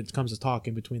when it comes to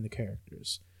talking between the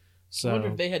characters. So I wonder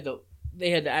if they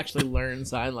had to actually learn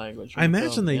sign language. I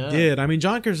imagine they did. I mean,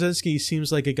 John Krasinski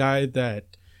seems like a guy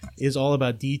that is all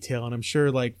about detail, and I'm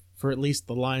sure, like, for at least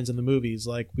the lines in the movies,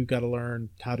 like, we've got to learn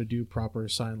how to do proper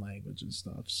sign language and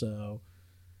stuff. So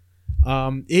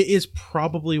it is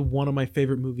probably one of my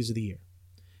favorite movies of the year.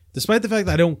 Despite the fact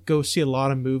that I don't go see a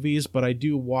lot of movies, but I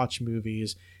do watch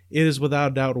movies, it is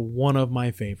without a doubt one of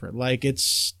my favorite. Like,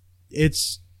 it's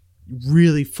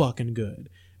really fucking good.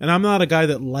 And I'm not a guy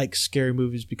that likes scary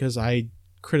movies because I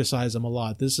criticize them a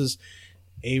lot. This is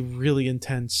a really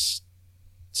intense,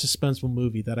 suspenseful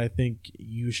movie that I think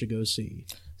you should go see.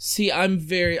 See, I'm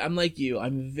like you.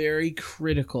 I'm very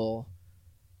critical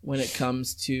when it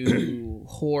comes to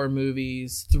horror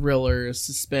movies, thrillers,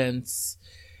 suspense.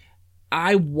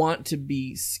 I want to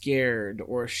be scared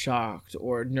or shocked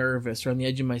or nervous or on the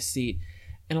edge of my seat.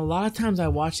 And a lot of times I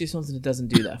watch these films and it doesn't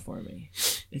do that for me.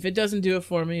 If it doesn't do it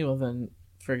for me, well then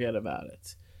forget about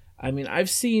it. I mean, I've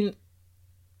seen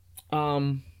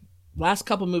last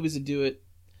couple movies that do it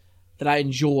that I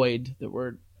enjoyed that were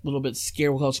a little bit scary.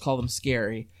 We'll just call them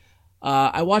scary.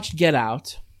 I watched Get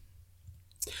Out.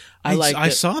 I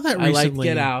saw that recently. I liked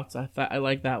Get Out. I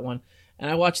like that one. And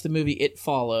I watched the movie It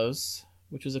Follows,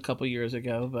 which was a couple years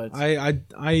ago. But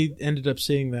I ended up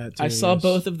seeing that too. I saw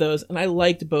both of those, and I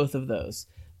liked both of those.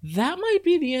 That might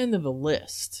be the end of the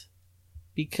list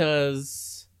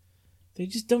because they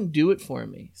just don't do it for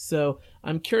me. So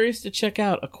I'm curious to check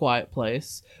out A Quiet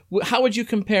Place. How would you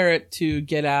compare it to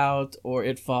Get Out or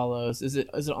It Follows? Is it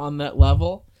on that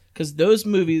level? Because those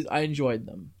movies, I enjoyed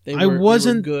them. They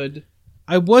were good.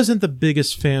 I wasn't the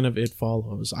biggest fan of It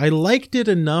Follows. I liked it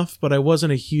enough, but I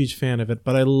wasn't a huge fan of it.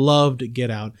 But I loved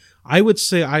Get Out. I would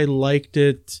say I liked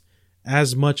it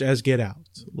as much as Get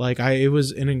Out. Like it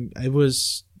was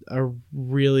a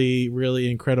really,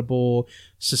 really incredible,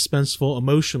 suspenseful,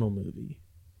 emotional movie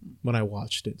when I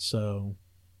watched it. So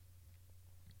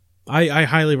I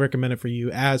highly recommend it for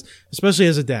you, especially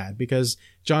as a dad, because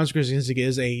John Krasinski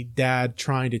is a dad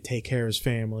trying to take care of his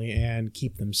family and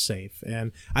keep them safe.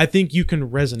 And I think you can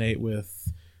resonate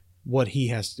with what he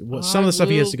has to, some of the stuff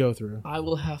he has to go through. I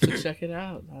will have to check it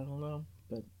out. I don't know,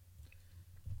 but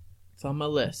it's on my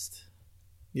list.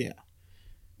 Yeah.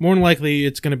 More than likely,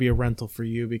 it's going to be a rental for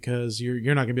you because you're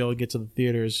not going to be able to get to the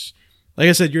theaters. Like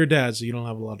I said, you're a dad, so you don't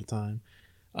have a lot of time.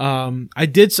 I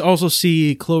did also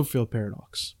see Cloverfield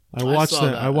Paradox. I watched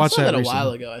that. I watched that a while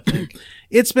ago, I think.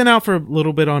 It's been out for a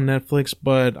little bit on Netflix,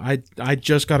 but I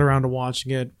just got around to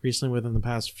watching it recently within the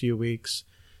past few weeks.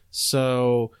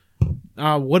 So,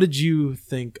 what did you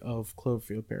think of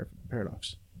Cloverfield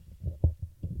Paradox?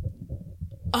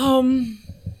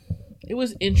 It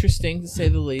was interesting to say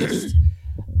the least.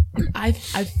 I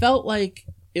felt like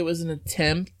it was an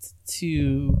attempt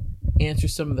to answer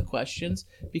some of the questions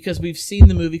because we've seen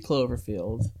the movie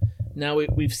Cloverfield. Now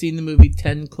we've seen the movie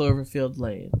 10 Cloverfield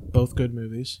Lane. Both good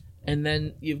movies. And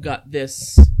then you've got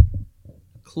this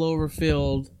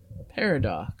Cloverfield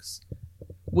Paradox,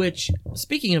 which,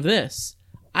 speaking of this,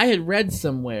 I had read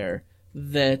somewhere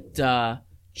that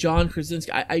John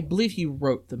Krasinski, I believe he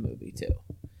wrote the movie too.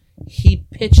 he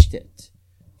pitched it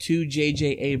to J.J.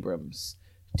 Abrams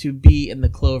to be in the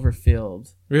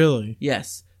Cloverfield. Really?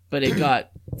 Yes, but it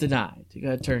got denied. It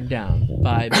got turned down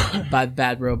by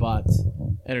Bad Robot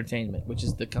Entertainment, which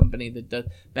is the company that does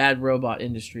Bad Robot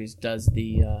Industries does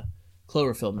the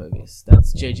Cloverfield movies.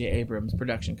 That's J.J. Abrams'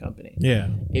 production company. Yeah.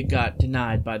 It got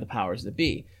denied by the powers that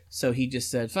be. So he just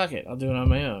said, "Fuck it, I'll do it on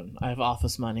my own. I have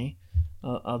office money.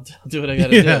 I'll do what I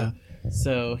gotta do."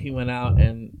 So he went out,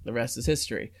 and the rest is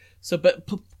history. So, but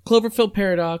Cloverfield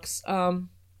Paradox,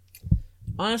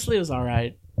 honestly, it was all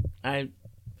right.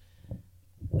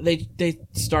 They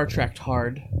Star Trek'd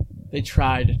hard. They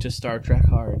tried to Star Trek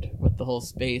hard with the whole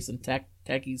space and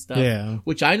techie stuff,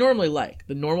 which I normally like.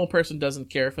 The normal person doesn't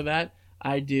care for that.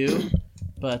 I do,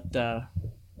 but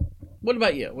what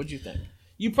about you? What'd you think?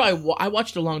 You probably I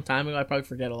watched it a long time ago. I probably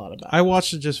forget a lot about it. I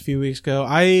watched it just a few weeks ago.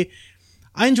 I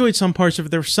enjoyed some parts of it.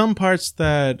 There were some parts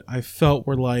that I felt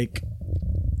were like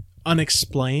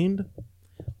unexplained.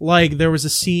 Like there was a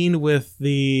scene with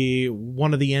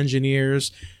one of the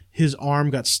engineers. His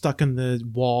arm got stuck in the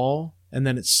wall, and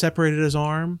then it separated his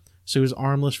arm, so he was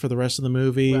armless for the rest of the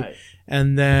movie. Right.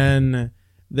 And then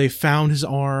they found his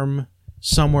arm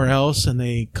somewhere else, and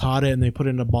they caught it and they put it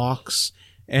in a box,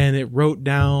 and it wrote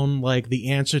down like the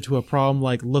answer to a problem,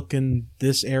 like look in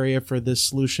this area for this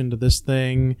solution to this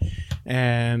thing.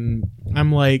 And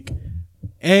I'm like,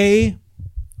 A,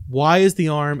 why is the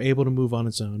arm able to move on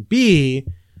its own? B,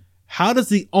 how does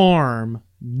the arm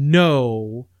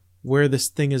know where this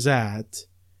thing is at?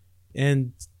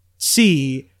 And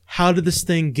C, how did this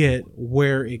thing get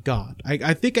where it got?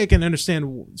 I think I can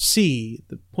understand C,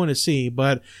 the point of C,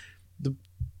 but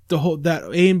the whole that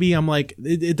A and B, I'm like,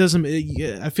 it doesn't.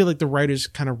 I feel like the writers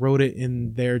kind of wrote it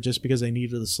in there just because they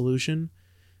needed the solution,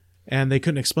 and they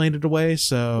couldn't explain it away.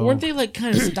 So weren't they like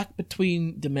kind of stuck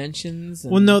between dimensions?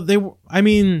 Well, no, they were. I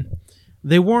mean,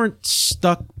 they weren't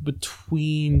stuck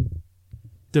between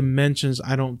dimensions.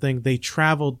 I don't think they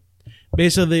traveled.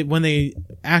 Basically, when they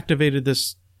activated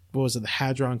this, what was it, the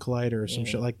Hadron Collider or some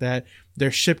shit like that,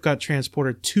 their ship got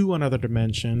transported to another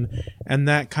dimension, and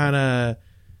that kind of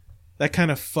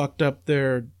fucked up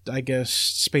their, I guess,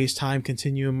 space-time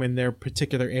continuum in their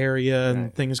particular area,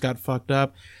 and things got fucked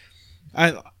up.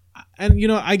 I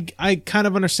kind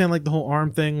of understand like the whole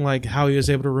arm thing, like how he was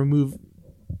able to remove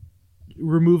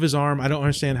his arm. I don't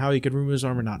understand how he could remove his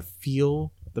arm and not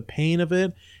feel the pain of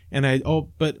it.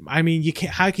 But I mean, you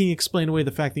can't. How can you explain away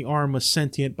the fact the arm was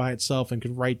sentient by itself and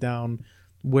could write down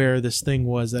where this thing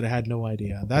was that it had no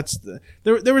idea?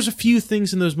 There was a few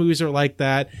things in those movies that were like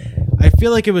that. I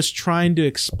feel like it was trying to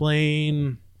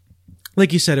explain,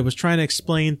 like you said, it was trying to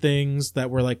explain things that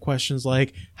were like questions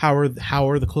like how are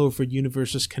the Cloverfield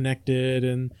universes connected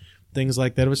and things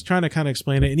like that. It was trying to kind of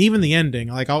explain it, and even the ending.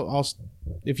 Like I'll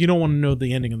if you don't want to know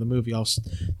the ending of the movie, I'll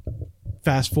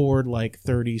fast forward like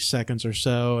 30 seconds or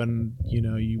so, and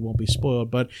you won't be spoiled.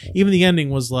 But even the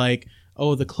ending was like,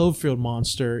 oh, the Cloverfield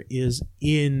monster is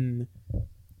in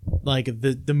like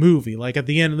the movie. Like at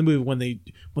the end of the movie,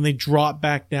 when they drop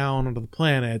back down onto the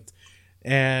planet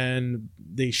and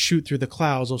they shoot through the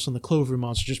clouds, all of a sudden the Cloverfield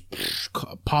monster just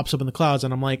pops up in the clouds,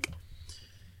 and I'm like,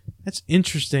 that's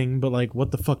interesting, but like,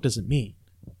 what the fuck does it mean?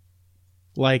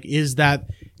 Like, is that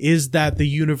the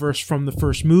universe from the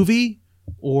first movie?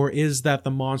 Or is that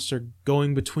the monster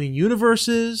going between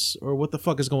universes? Or what the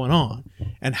fuck is going on?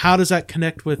 And how does that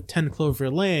connect with 10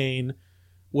 Cloverfield Lane?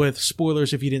 With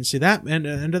spoilers if you didn't see that end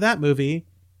of that movie,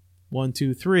 1,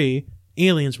 2, 3,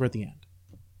 aliens were at the end.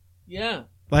 Yeah.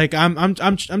 Like I'm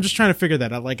just trying to figure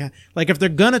that out. Like if they're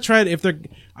gonna try to,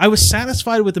 I was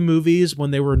satisfied with the movies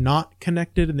when they were not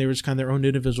connected and they were just kind of their own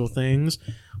individual things.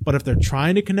 But if they're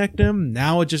trying to connect them,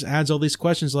 now it just adds all these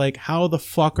questions like, how the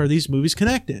fuck are these movies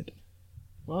connected?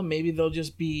 Well, maybe they'll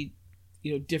just be,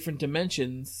 different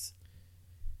dimensions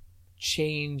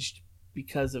changed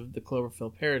because of the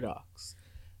Cloverfield paradox.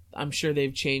 I'm sure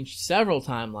they've changed several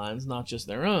timelines, not just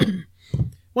their own.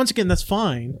 Once again, that's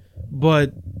fine,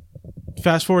 but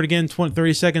fast forward again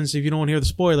 30 seconds if you don't want to hear the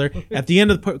spoiler. At the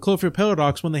end of the Cloverfield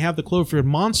paradox, when they have the Cloverfield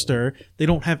monster, they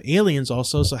don't have aliens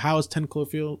also, so how is 10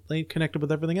 Cloverfield Lane connected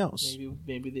with everything else?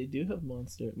 Maybe they do have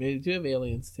monster. Maybe they do have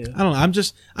aliens too. I don't know. I'm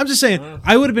just saying,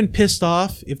 I would have been pissed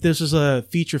off if this was a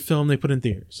feature film they put in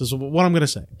theaters. This is what I'm going to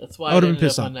say. That's why I would have been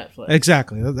pissed off on Netflix.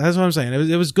 Exactly. That's what I'm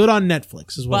saying. It was good on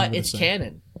Netflix is what I'm going to say. But it's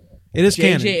canon. It is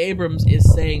canon. J.J. Abrams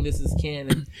is saying this is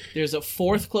canon. There's a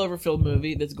fourth Cloverfield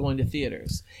movie that's going to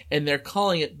theaters, and they're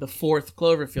calling it the fourth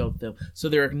Cloverfield film. So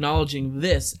they're acknowledging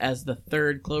this as the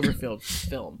third Cloverfield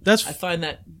film. I find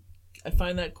that I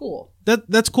find that cool.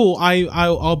 That's cool.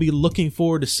 I'll be looking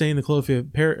forward to seeing the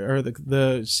Cloverfield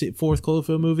the fourth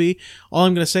Cloverfield movie. All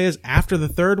I'm gonna say is after the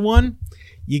third one,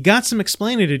 you got some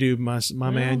explaining to do, my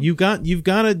man. You've got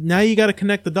to now. You got to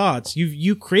connect the dots.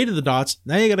 You created the dots.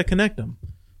 Now you got to connect them.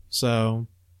 So,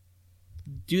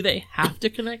 do they have to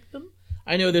connect them?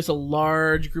 I know there's a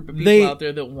large group of people out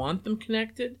there that want them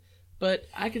connected, but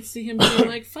I could see him being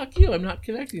like, "Fuck you! I'm not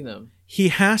connecting them." He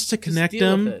has to connect Just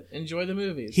deal them. with it. Enjoy the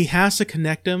movies. He has to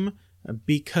connect them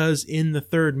because in the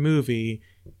third movie,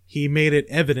 he made it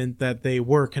evident that they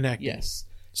were connected. Yes.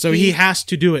 So he has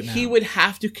to do it now. He would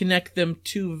have to connect them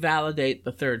to validate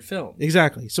the third film.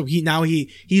 Exactly. So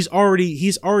he's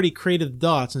already created the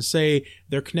dots and say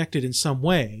they're connected in some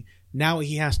way. Now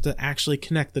he has to actually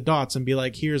connect the dots and be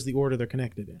like, here's the order they're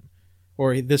connected in,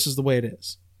 or this is the way it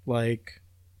is. Like,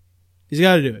 he's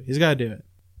got to do it. He's got to do it.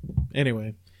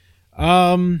 Anyway,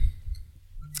 I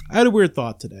had a weird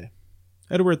thought today.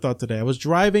 I was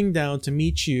driving down to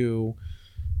meet you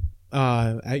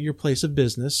at your place of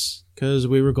business because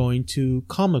we were going to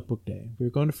Comic Book Day. We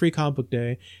were going to Free Comic Book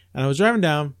Day, and I was driving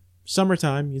down.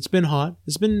 Summertime. It's been hot.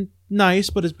 It's been nice,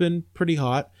 but it's been pretty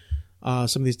hot.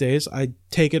 Some of these days, I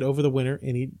take it over the winter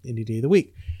any day of the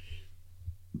week.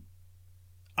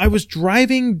 I was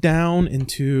driving down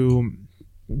into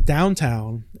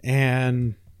downtown,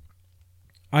 and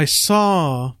I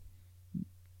saw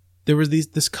there was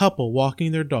this couple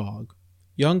walking their dog,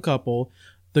 young couple.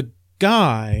 The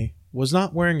guy was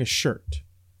not wearing a shirt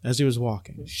as he was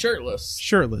walking. Shirtless.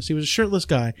 He was a shirtless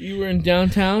guy. You were in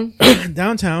downtown?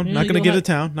 Downtown. Yeah, not going to get to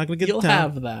town. You'll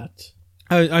have that.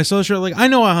 I saw the shirt. Like, I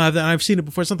know I'll have that. I've seen it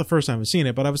before. It's not the first time I've seen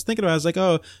it, but I was thinking about it. I was like,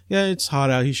 oh, yeah, it's hot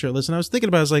out. He's shirtless. And I was thinking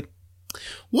about it. I was like,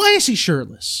 why is he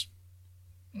shirtless?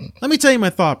 Let me tell you my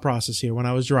thought process here when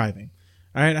I was driving.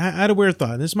 All right. I had a weird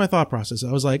thought. This is my thought process.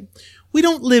 I was like, we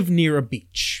don't live near a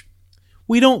beach.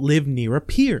 We don't live near a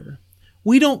pier.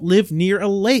 We don't live near a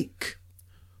lake.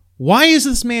 Why is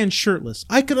this man shirtless?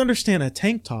 I could understand a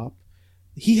tank top.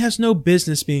 He has no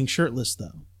business being shirtless,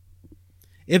 though.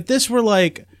 If this were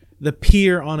like the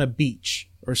pier on a beach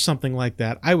or something like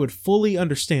that, I would fully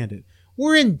understand it.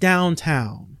 We're in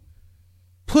downtown.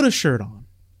 Put a shirt on.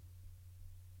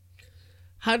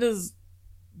 How does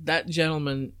that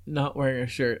gentleman not wearing a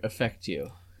shirt affect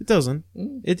you? It doesn't.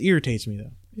 It irritates me,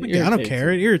 though. I don't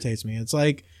care. It irritates me. It's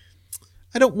like,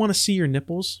 I don't want to see your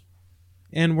nipples,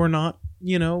 and we're not,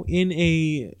 in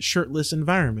a shirtless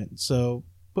environment. So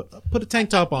put a tank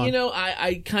top on.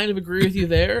 I kind of agree with you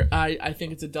there. I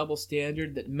think it's a double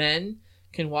standard that men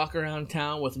can walk around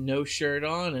town with no shirt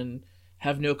on and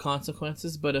have no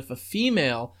consequences. But if a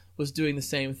female was doing the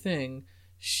same thing,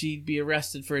 she'd be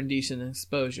arrested for indecent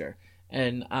exposure.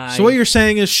 So what you're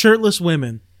saying is shirtless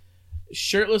women.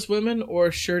 Shirtless women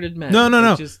or shirted men?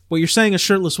 No. What you're saying is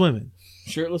shirtless women.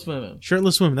 Shirtless women.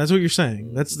 Shirtless women. That's what you're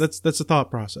saying. That's the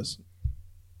thought process.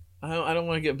 I don't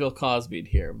want to get Bill Cosby'd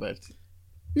here, but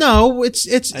no,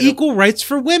 it's equal rights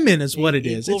for women is what it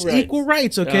is. It's equal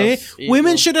rights, okay?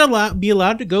 Women should be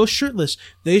allowed to go shirtless.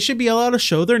 They should be allowed to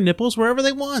show their nipples wherever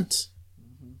they want.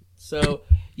 So,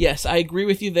 yes, I agree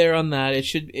with you there on that. It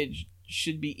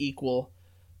should be equal.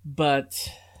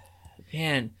 But,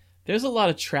 man, there's a lot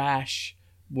of trash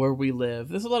where we live.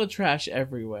 There's a lot of trash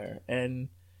everywhere. And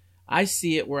I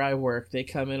see it where I work. They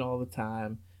come in all the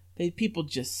time. People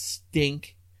just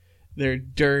stink. They're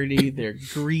dirty. They're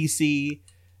greasy.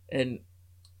 And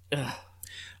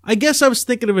I guess I was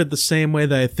thinking of it the same way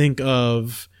that I think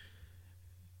of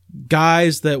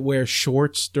guys that wear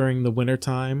shorts during the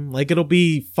wintertime. Like, it'll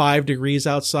be 5 degrees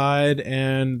outside,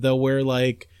 and they'll wear,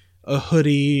 like, a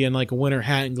hoodie and, like, a winter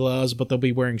hat and gloves, but they'll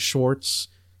be wearing shorts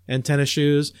and tennis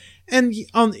shoes. And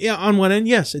on one end,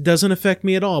 yes, it doesn't affect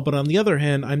me at all. But on the other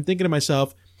hand, I'm thinking to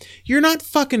myself, you're not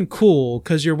fucking cool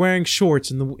because you're wearing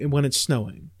shorts when it's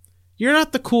snowing. You're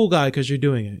not the cool guy because you're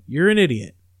doing it. You're an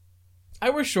idiot. I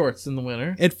wear shorts in the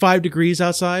winter. At 5 degrees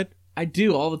outside? I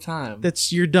do all the time.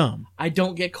 You're dumb. I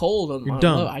don't get cold. You're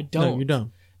dumb. I don't. No, you're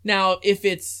dumb. Now, if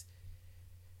it's...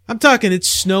 I'm talking it's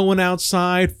snowing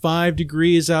outside, 5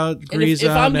 degrees out, if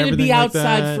out, I'm going to be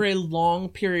outside like for a long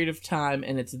period of time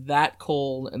and it's that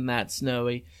cold and that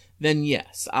snowy, then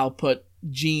yes, I'll put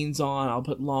jeans on, I'll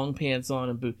put long pants on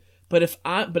and boots. But if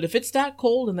it's that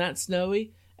cold and that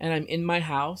snowy and I'm in my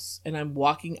house and I'm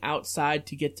walking outside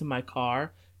to get to my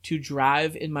car, to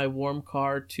drive in my warm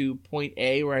car to point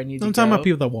A where I need to go. I'm talking about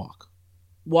people that walk.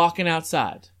 Walking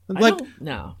outside.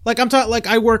 No. Like I'm talking, like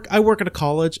I work at a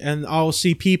college, and I'll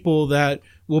see people that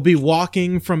will be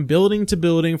walking from building to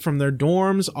building, from their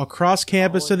dorms across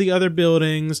campus to the other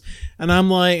buildings, and I'm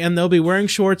like, and they'll be wearing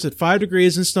shorts at 5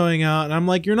 degrees and snowing out, and I'm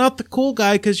like, you're not the cool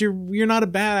guy because you're not a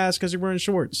badass because you're wearing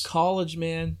shorts. College,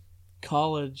 man,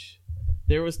 college.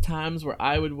 There was times where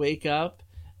I would wake up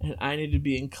and I needed to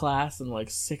be in class in like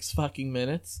 6 fucking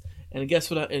minutes, and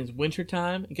guess what? It's winter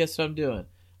time, and guess what I'm doing?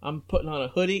 I'm putting on a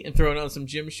hoodie and throwing on some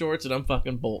gym shorts, and I'm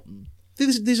fucking bolting.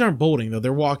 These aren't bolting though.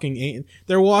 They're walking.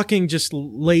 They're walking just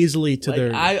lazily to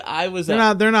their. I was. They're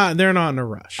not in a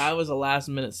rush. I was a last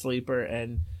minute sleeper,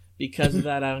 and because of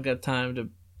that, I don't got time to.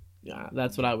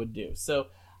 That's what I would do. So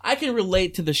I can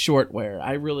relate to the short wear.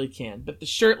 I really can. But the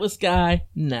shirtless guy,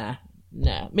 nah.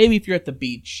 Maybe if you're at the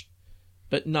beach,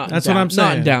 but not. That's what I'm saying.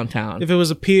 Not in downtown. If it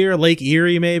was a pier, Lake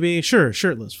Erie, maybe sure,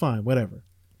 shirtless, fine, whatever.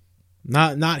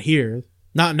 Not here.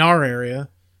 Not in our area.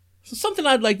 So something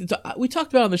I'd like to talk. We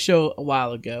talked about on the show a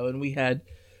while ago, and we had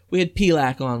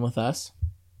Pelak on with us,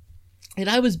 and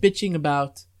I was bitching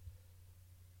about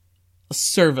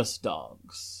service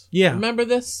dogs. Yeah, remember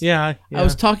this? Yeah. I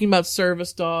was talking about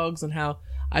service dogs and how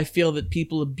I feel that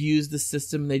people abuse the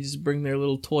system. They just bring their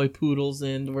little toy poodles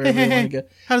in wherever they want to go.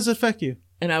 How does it affect you?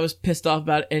 And I was pissed off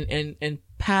about it. And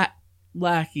Pat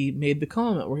Lackey made the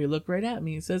comment where he looked right at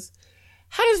me and says,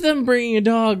 "How does them bringing a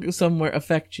dog somewhere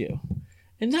affect you?"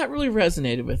 And that really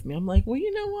resonated with me. I'm like, well,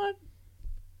 you know what?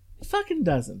 It fucking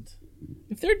doesn't.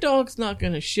 If their dog's not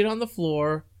going to shit on the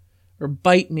floor or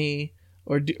bite me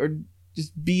or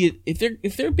just be it,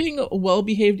 if they're being a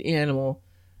well-behaved animal,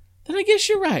 then I guess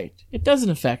you're right. It doesn't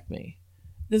affect me.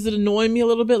 Does it annoy me a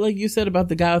little bit, like you said about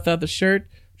the guy without the shirt?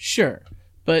 Sure.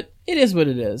 But it is what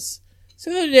it is.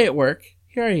 So the other day at work,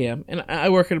 here I am, and I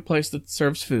work at a place that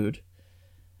serves food.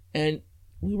 And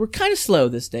we were kind of slow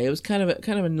this day. It was kind of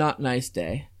a not nice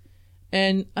day.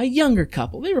 And a younger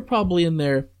couple, they were probably in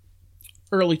their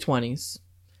early 20s.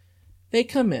 They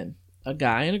come in, a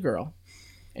guy and a girl,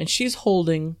 and she's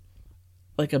holding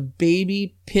like a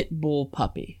baby pit bull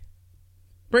puppy.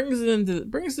 Brings it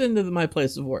into my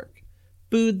place of work.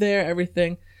 Food there,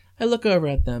 everything. I look over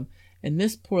at them, and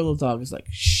this poor little dog is like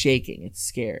shaking. It's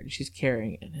scared. She's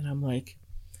carrying it, and I'm like,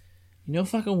 no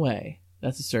fucking way.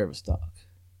 That's a service dog.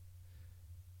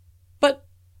 But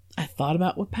I thought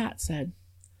about what Pat said.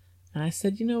 And I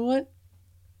said, you know what?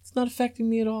 It's not affecting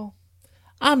me at all.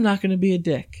 I'm not going to be a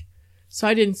dick. So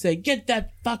I didn't say, get that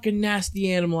fucking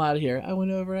nasty animal out of here. I went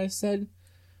over and I said,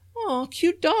 oh,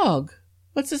 cute dog.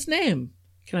 What's his name?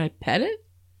 Can I pet it?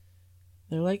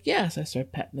 They're like, yes. I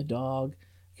start petting the dog.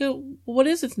 I go, well, what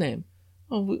is its name?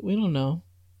 Oh, we don't know.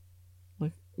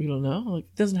 Like, we don't know? Like,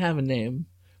 it doesn't have a name.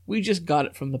 We just got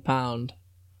it from the pound.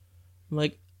 I'm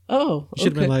like, oh, you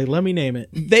should have been like, let me name it.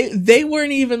 They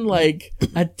weren't even like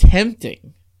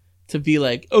attempting to be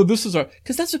like, oh, this is our,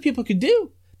 because that's what people could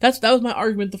do. That was my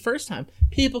argument the first time.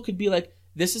 People could be like,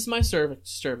 this is my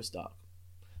service dog.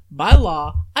 By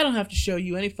law, I don't have to show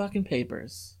you any fucking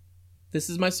papers. This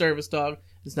is my service dog.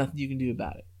 There's nothing you can do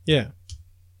about it. Yeah.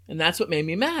 And that's what made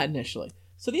me mad initially.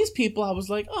 So these people, I was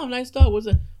like, oh, nice dog. What's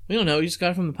it? We don't know. You just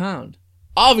got it from the pound.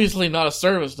 Obviously not a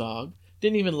service dog.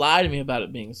 Didn't even lie to me about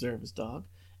it being a service dog.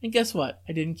 And guess what?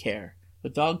 I didn't care. The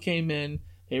dog came in.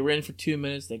 They were in for 2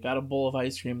 minutes. They got a bowl of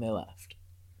ice cream. They left.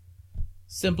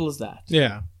 Simple as that.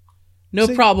 Yeah. No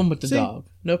problem with the dog.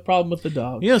 No problem with the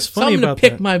dog. Yeah, it's funny so I'm about gonna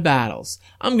pick that. my battles.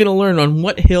 I'm going to learn on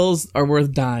what hills are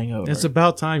worth dying over. It's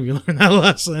about time you learn that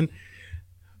lesson.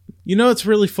 You know, it's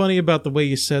really funny about the way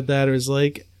you said that. It was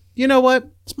like, you know what?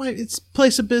 It's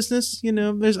place of business. You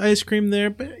know, there's ice cream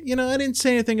there, but you know, I didn't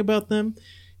say anything about them.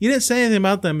 You didn't say anything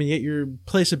about them, and yet your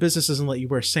place of business doesn't let you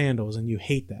wear sandals, and you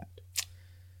hate that.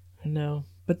 I know,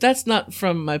 but that's not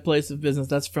from my place of business.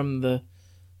 That's from the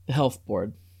health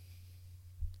board.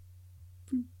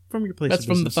 From your place That's of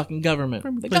from business. the fucking government.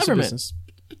 From your The place government. of business.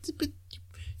 But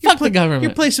Fuck the government.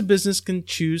 Your place of business can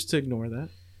choose to ignore that.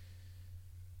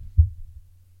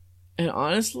 And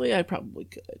honestly, I probably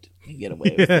could get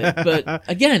away with it. But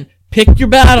again, pick your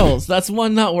battles. That's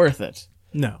one not worth it.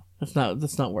 No. That's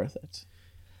not worth it.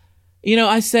 You know,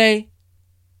 I say,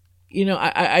 you know,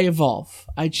 I evolve.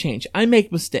 I change. I make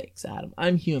mistakes, Adam.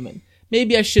 I'm human.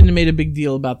 Maybe I shouldn't have made a big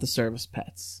deal about the service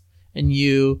pets. And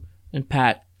you and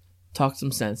Pat talked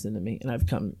some sense into me, and I've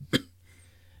come.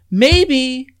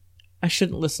 Maybe I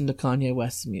shouldn't listen to Kanye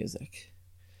West's music.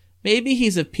 Maybe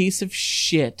he's a piece of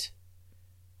shit,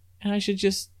 and I should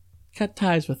just cut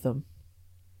ties with him.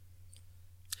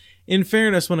 In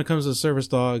fairness, when it comes to service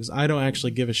dogs, I don't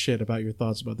actually give a shit about your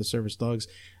thoughts about the service dogs.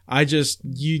 I just,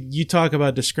 you talk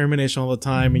about discrimination all the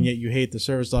time, and yet you hate the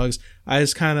service dogs. I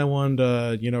just kind of wanted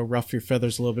to, you know, ruffle your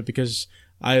feathers a little bit because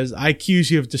I accuse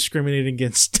you of discriminating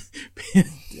against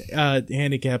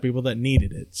handicapped people that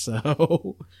needed it.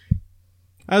 So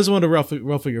I just wanted to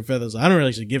ruffle your feathers. I don't really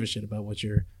actually give a shit about what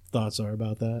your thoughts are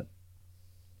about that.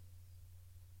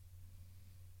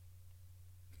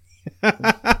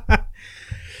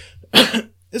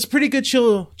 It's a pretty good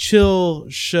chill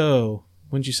show,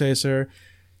 wouldn't you say, sir?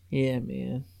 Yeah,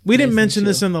 man. We didn't mention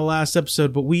this in the last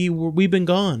episode, but we've been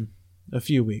gone a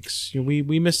few weeks.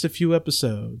 We missed a few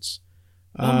episodes.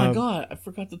 Oh my god, I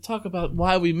forgot to talk about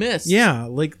why we missed. Yeah,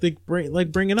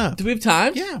 bring it up. Do we have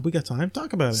time? Yeah, we got time.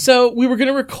 Talk about it. So we were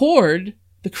gonna record.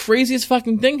 The craziest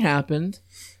fucking thing happened.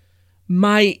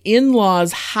 My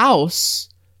in-laws' house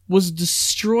was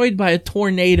destroyed by a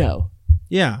tornado.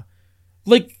 Yeah,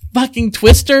 like fucking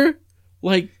Twister.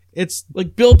 It's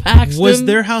like Bill Paxton. Was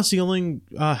their house the only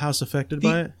house affected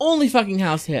by it? Only fucking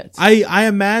house hit. I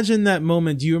imagine that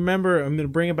moment. Do you remember? I'm going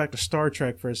to bring it back to Star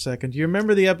Trek for a second. Do you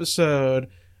remember the episode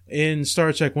in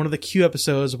Star Trek, one of the Q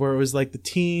episodes, where it was like the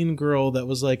teen girl that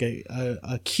was like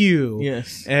a Q?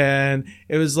 Yes. And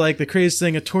it was like the craziest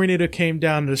thing. A tornado came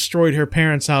down and destroyed her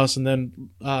parents' house and then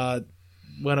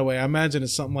went away. I imagine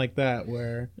it's something like that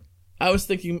where... I was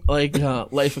thinking like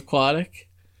Life Aquatic.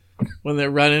 When they're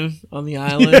running on the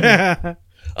island. Yeah.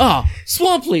 Oh,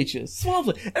 swamp leeches.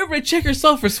 Everybody check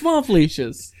yourself for swamp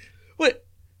leeches. Wait,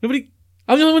 nobody...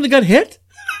 I'm the only one that got hit?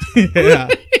 Yeah.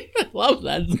 I love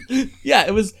that. Yeah,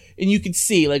 it was... And you could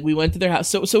see, like, we went to their house.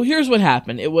 So here's what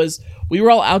happened. It was... We were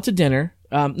all out to dinner.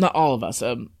 Not all of us.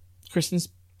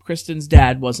 Kristen's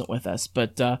dad wasn't with us.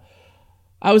 But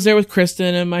I was there with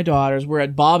Kristen and my daughters. We're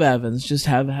at Bob Evans, just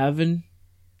having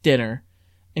dinner.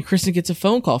 And Kristen gets a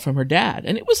phone call from her dad.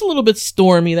 And it was a little bit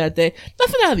stormy that day.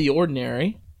 Nothing out of the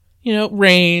ordinary. You know,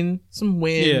 rain, some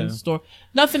wind, storm.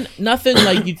 Nothing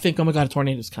like you'd think, oh my God, a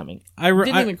tornado's coming. Didn't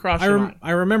even cross your mind.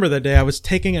 I remember that day. I was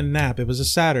taking a nap. It was a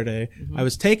Saturday. Mm-hmm. I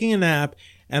was taking a nap.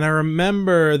 And I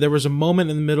remember there was a moment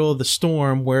in the middle of the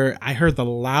storm where I heard the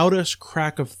loudest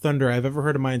crack of thunder I've ever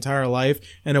heard in my entire life.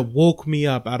 And it woke me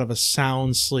up out of a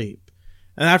sound sleep.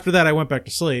 And after that, I went back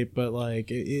to sleep. But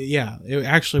it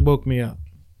actually woke me up.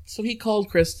 So he called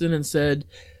Kristen and said,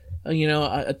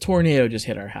 a tornado just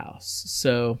hit our house.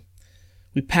 So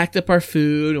we packed up our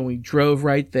food and we drove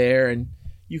right there. And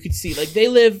you could see, like, they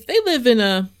live in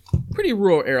a pretty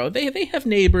rural area. They have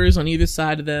neighbors on either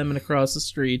side of them and across the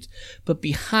street. But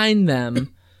behind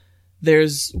them,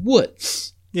 there's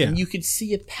woods. Yeah. And you could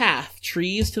see a path,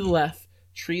 trees to the left,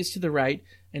 trees to the right,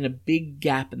 and a big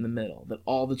gap in the middle that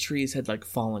all the trees had, like,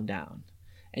 fallen down.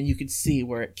 And you could see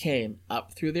where it came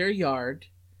up through their yard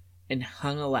and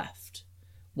hung a left.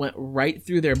 Went right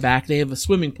through their back. They have a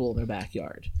swimming pool in their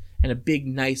backyard. And a big,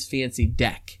 nice, fancy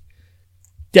deck.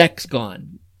 Deck's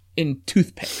gone. In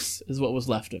toothpicks is what was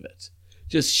left of it.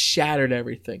 Just shattered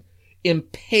everything.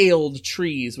 Impaled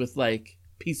trees with, like,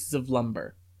 pieces of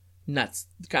lumber. Nuts.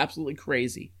 Absolutely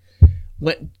crazy.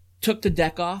 Took the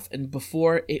deck off, and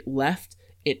before it left,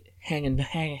 it can't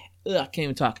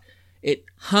even talk. It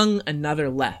hung another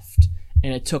left.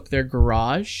 And it took their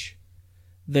garage,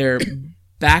 their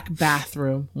back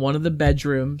bathroom, one of the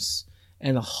bedrooms,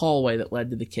 and a hallway that led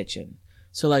to the kitchen.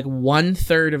 So like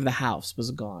 1/3 of the house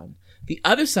was gone. The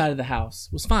other side of the house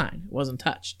was fine. It wasn't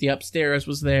touched. The upstairs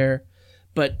was there,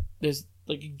 but there's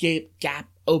like a gap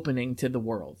opening to the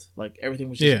world. Like everything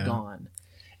was just gone.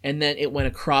 And then it went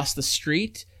across the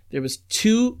street. There was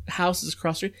 2 houses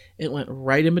across the street. It went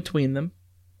right in between them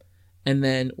and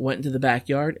then went into the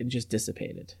backyard and just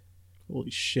dissipated. Holy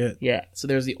shit. Yeah. So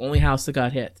there's the only house that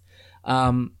got hit.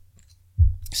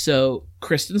 So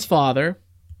Kristen's father,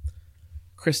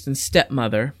 Kristen's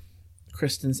stepmother,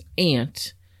 Kristen's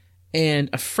aunt, and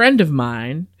a friend of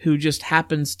mine who just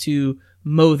happens to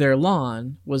mow their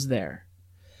lawn was there.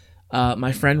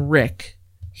 My friend Rick,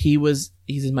 he's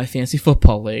in my fantasy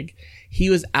football league. He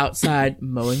was outside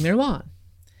mowing their lawn.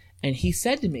 And he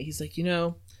said to me, he's like,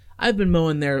 I've been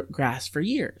mowing their grass for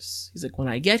years. He's like, when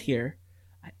I get here,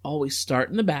 I always start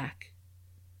in the back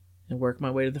and work my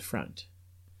way to the front.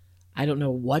 I don't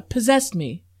know what possessed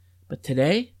me, but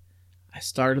today I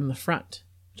started in the front,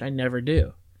 which I never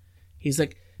do. He's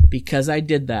like, because I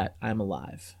did that, I'm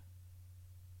alive.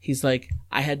 He's like,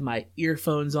 I had my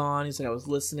earphones on. He's like, I was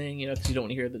listening, because you don't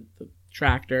want to hear the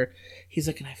tractor. He's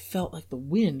like, and I felt like the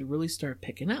wind really started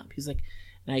picking up. He's like,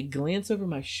 and I glance over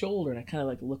my shoulder and I kind of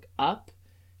like look up.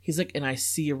 He's like, and I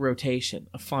see a rotation,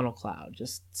 a funnel cloud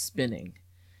just spinning.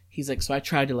 He's like, so I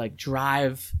tried to like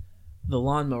drive the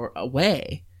lawnmower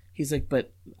away. He's like,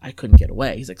 but I couldn't get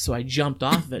away. He's like, so I jumped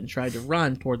off of it and tried to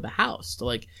run toward the house to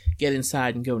like get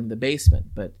inside and go into the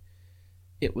basement. But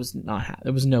it was not,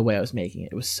 there was no way I was making it.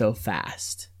 It was so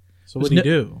fast. So what did he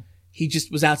do? he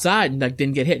just was outside and like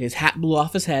didn't get hit. His hat blew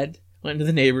off his head, went into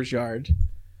the neighbor's yard.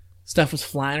 Stuff was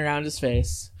flying around his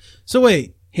face. So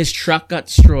wait, His truck got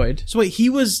destroyed he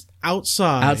was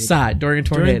outside during a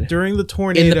tornado. during the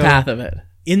tornado, in the path of it.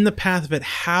 In the path of it,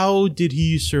 how did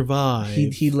he survive?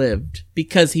 He lived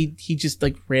because he just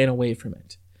like ran away from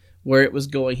it. Where it was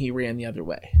going, he ran the other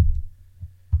way.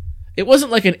 It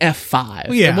wasn't like an F5.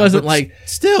 Well, yeah, it wasn't but like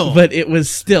still, but it was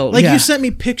still like yeah. you sent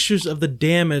me pictures of the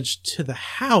damage to the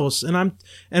house, and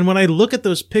when I look at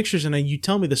those pictures and you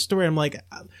tell me the story, I'm like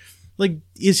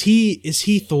is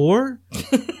he Thor?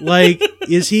 Like,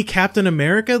 is he Captain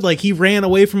America? Like, he ran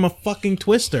away from a fucking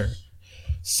twister.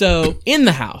 So, in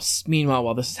the house, meanwhile,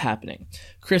 while this is happening,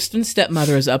 Kristen's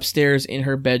stepmother is upstairs in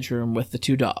her bedroom with the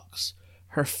 2 dogs.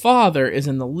 Her father is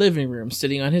in the living room,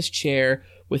 sitting on his chair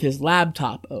with his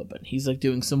laptop open. He's like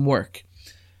doing some work.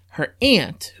 Her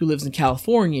aunt, who lives in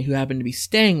California, who happened to be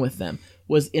staying with them,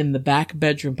 was in the back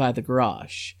bedroom by the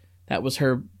garage. That was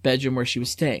her bedroom where she was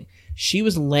staying. She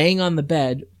was laying on the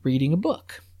bed reading a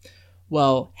book.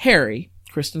 Well, Harry,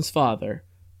 Kristen's father,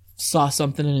 saw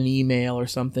something in an email or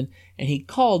something, and he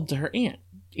called to her aunt,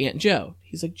 Aunt Jo.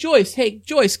 He's like, Joyce,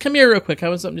 come here real quick. I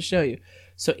want something to show you.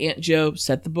 So Aunt Jo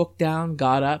set the book down,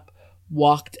 got up,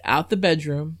 walked out the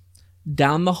bedroom,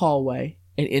 down the hallway,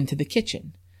 and into the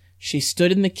kitchen. She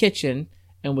stood in the kitchen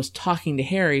and was talking to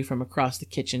Harry from across the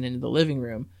kitchen into the living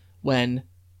room when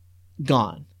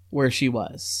gone where she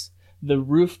was. The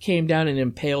roof came down and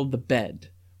impaled the bed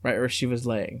right where she was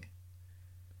laying.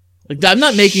 Like, I'm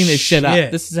not making this shit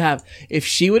up. This is if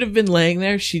she would have been laying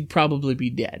there, she'd probably be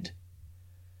dead.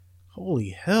 Holy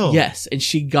hell. Yes, and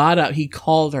she got up. He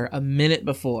called her a minute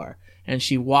before, and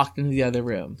she walked into the other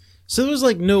room. So there was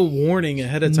like no warning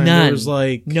ahead of time. None. There was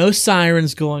like no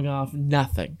sirens going off,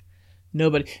 nothing.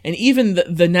 Nobody. And even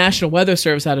the National Weather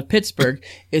Service out of Pittsburgh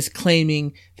is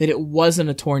claiming that it wasn't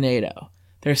a tornado.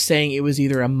 They're saying it was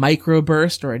either a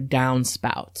microburst or a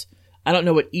downspout. I don't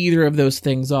know what either of those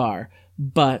things are,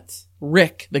 but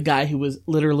Rick, the guy who was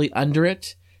literally under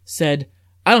it, said,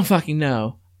 I don't fucking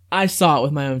know. I saw it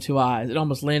with my own 2 eyes. It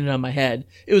almost landed on my head.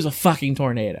 It was a fucking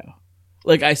tornado.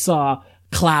 Like, I saw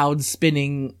clouds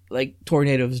spinning like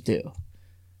tornadoes do.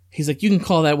 He's like, you can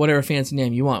call that whatever fancy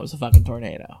name you want. It was a fucking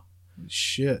tornado.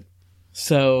 shit.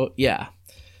 So, yeah.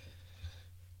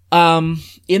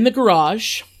 In the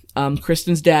garage,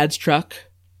 Kristen's dad's truck,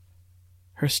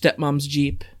 her stepmom's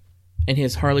Jeep, and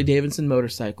his Harley Davidson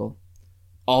motorcycle,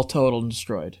 all totaled and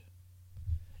destroyed.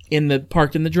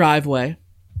 Parked in the driveway,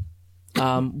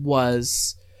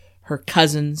 was her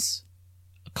cousin's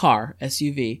car,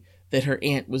 SUV, that her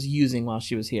aunt was using while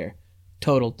she was here.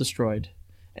 Totaled, destroyed.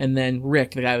 And then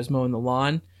Rick, the guy who was mowing the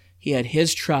lawn, he had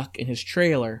his truck and his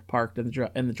trailer parked in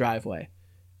the driveway.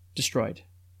 Destroyed.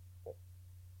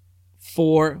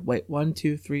 4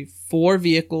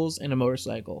 vehicles and a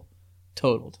motorcycle.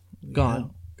 Totaled.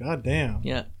 Gone. Yeah. God damn.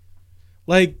 Yeah.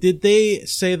 Like, did they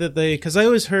say that because I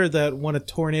always heard that when a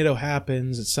tornado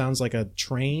happens, it sounds like a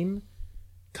train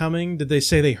coming. Did they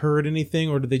say they heard anything,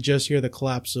 or did they just hear the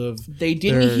collapse of They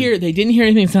didn't hear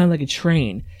anything that sounded like a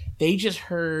train. They just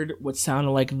heard what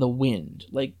sounded like the wind.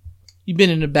 Like, you've been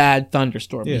in a bad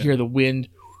thunderstorm. Yeah. You hear the wind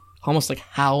almost like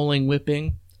howling,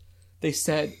 whipping. They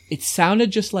said it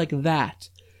sounded just like that,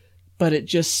 but it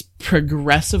just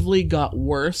progressively got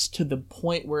worse to the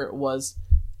point where it was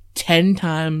 10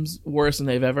 times worse than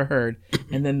they've ever heard.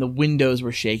 And then the windows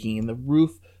were shaking and the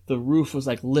roof was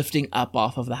like lifting up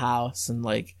off of the house and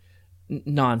like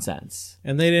nonsense.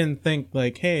 And they didn't think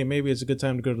like, hey, maybe it's a good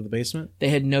time to go to the basement? They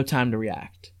had no time to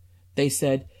react. They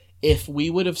said if we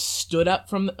would have stood up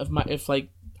if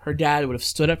her dad would have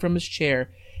stood up from his chair,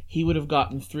 he would have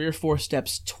gotten 3 or 4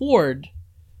 steps toward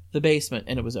the basement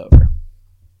and it was over.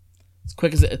 As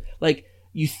quick as it, like,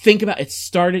 you think about it,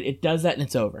 started, it does that and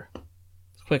it's over.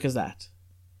 As quick as that.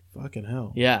 Fucking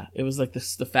hell. Yeah, it was like the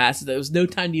fastest. There was no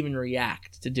time to even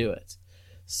react to do it.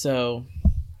 So,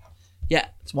 yeah,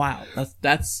 it's wild.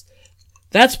 That's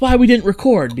why we didn't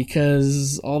record,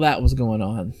 because all that was going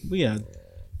on. Yeah,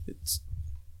 it's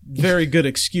very good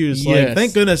excuse. Yes. Like,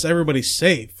 thank goodness everybody's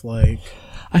safe. Like,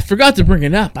 I forgot to bring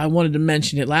it up. I wanted to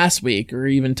mention it last week or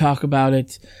even talk about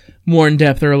it more in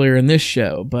depth earlier in this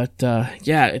show. But,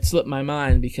 yeah, it slipped my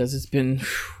mind because it's been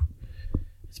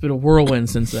a whirlwind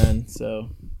since then. So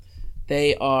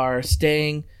they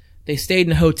stayed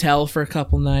in a hotel for a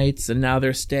couple nights, and now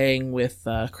they're staying with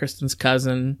Kristen's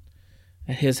cousin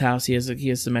at his house. He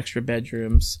has some extra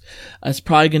bedrooms. It's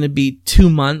probably going to be 2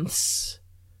 months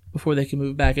before they can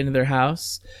move back into their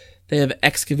house. They have an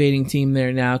excavating team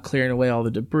there now clearing away all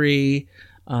the debris.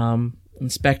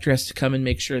 Inspector has to come and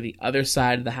make sure the other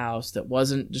side of the house that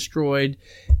wasn't destroyed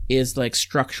is like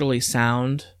structurally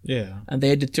sound. Yeah. And they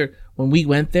had to when we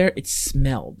went there, it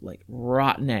smelled like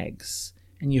rotten eggs.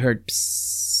 And you heard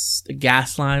psst, the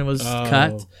gas line was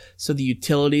cut. So the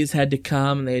utilities had to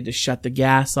come and they had to shut the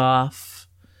gas off.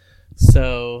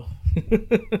 So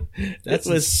That's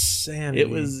insanity. It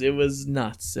was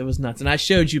nuts. It was nuts. And I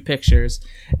showed you pictures,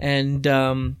 and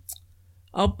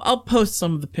I'll post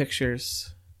some of the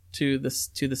pictures to the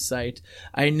site.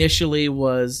 I initially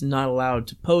was not allowed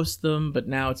to post them, but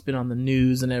now it's been on the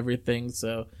news and everything.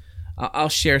 So I'll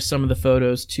share some of the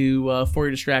photos to For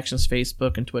Your Distractions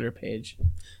Facebook and Twitter page.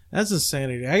 That's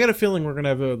insanity. I got a feeling we're gonna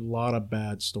have a lot of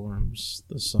bad storms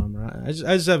this summer. I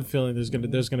just have a feeling there's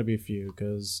gonna be a few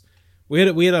because we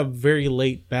had a very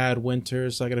late bad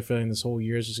winter, so I got a feeling this whole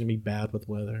year is just gonna be bad with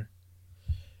weather.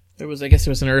 I guess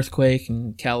there was an earthquake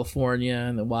in California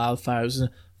and the wildfires. A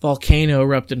volcano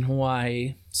erupted in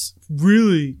Hawaii.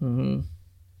 Really? Mm-hmm.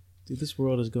 Dude, this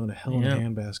world is going to hell in a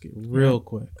handbasket real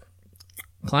quick.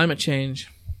 Climate change.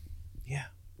 Yeah,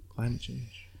 climate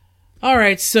change. All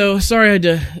right, so sorry I had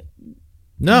to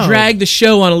No. drag the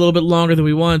show on a little bit longer than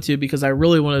we wanted to because I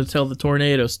really wanted to tell the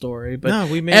tornado story. But No,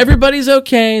 we made- everybody's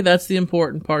okay. That's the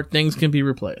important part. Things can be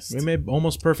replaced. We made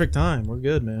almost perfect time. We're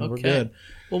good, man. We're good.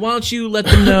 Well, why don't you let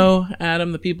them know,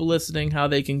 Adam, the people listening, how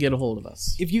they can get a hold of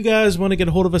us? If you guys want to get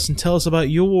a hold of us and tell us about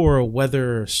your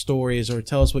weather stories or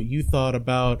tell us what you thought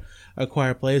about A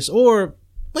Quiet Place or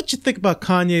what you think about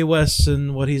Kanye West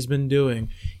and what he's been doing,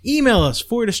 email us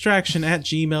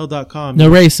fordistraction@gmail.com. No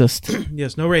racist.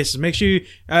 Yes, no racist. Make sure you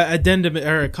addendum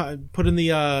or put in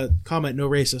the comment no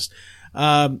racist.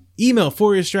 Email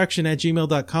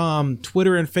fordistraction@gmail.com.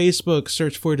 Twitter and Facebook,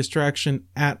 search For Distraction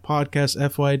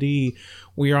 @podcastfyd.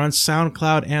 We are on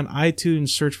SoundCloud and iTunes.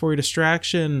 Search For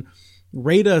Distraction.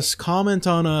 Rate us, comment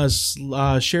on us,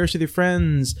 share us with your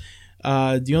friends.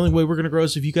 The only way we're going to grow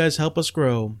is if you guys help us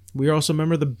grow. We are also a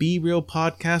member of the Be Real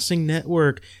Podcasting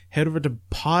Network. Head over to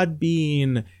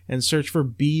Podbean and search for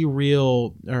Be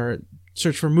Real, or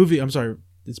search for movie. I'm sorry.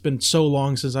 It's been so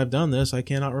long since I've done this. I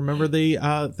cannot remember the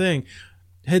thing.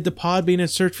 Head to Podbean and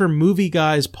search for Movie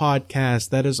Guys Podcast.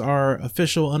 That is our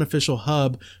official, unofficial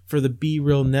hub for the Be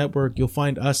Real Network. You'll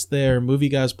find us there. Movie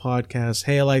Guys Podcast.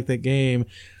 Hey, I Like That Game.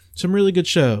 Some really good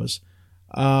shows.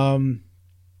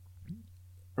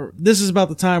 This is about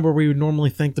the time where we would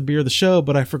normally thank the beer of the show,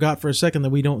 but I forgot for a second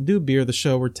that we don't do beer of the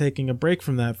show. We're taking a break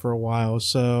from that for a while.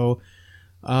 So,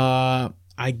 I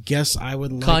guess I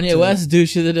would like Kanye West,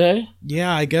 douche of the day?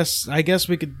 Yeah, I guess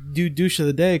we could do douche of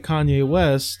the day, Kanye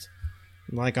West.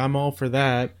 Like, I'm all for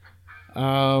that. It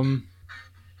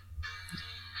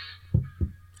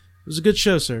was a good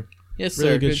show, sir. Yes,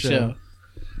 Really sir. Good show.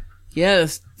 Yeah,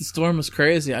 the storm was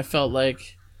crazy. I felt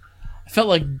like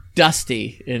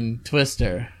Dusty in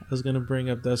Twister. I was going to bring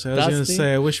up Dusty. I was going to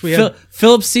say, I wish we had... had...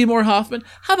 Philip Seymour Hoffman.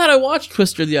 How about I watched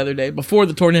Twister the other day before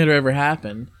the tornado ever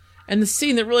happened? And the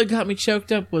scene that really got me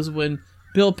choked up was when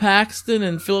Bill Paxton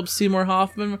and Philip Seymour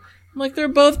Hoffman, I'm like, they're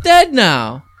both dead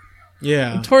now.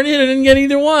 Yeah. The tornado didn't get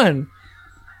either one.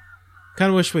 Kind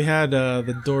of wish we had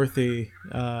the Dorothy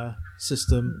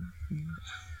system.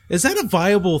 Is that a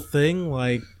viable thing?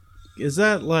 Like, is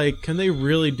that like, can they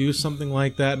really do something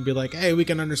like that and be like, hey, we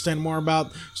can understand more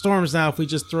about storms now if we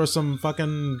just throw some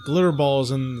fucking glitter balls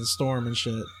in the storm and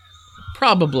shit?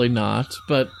 Probably not,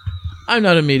 but I'm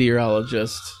not a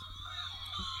meteorologist.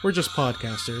 We're just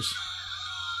podcasters.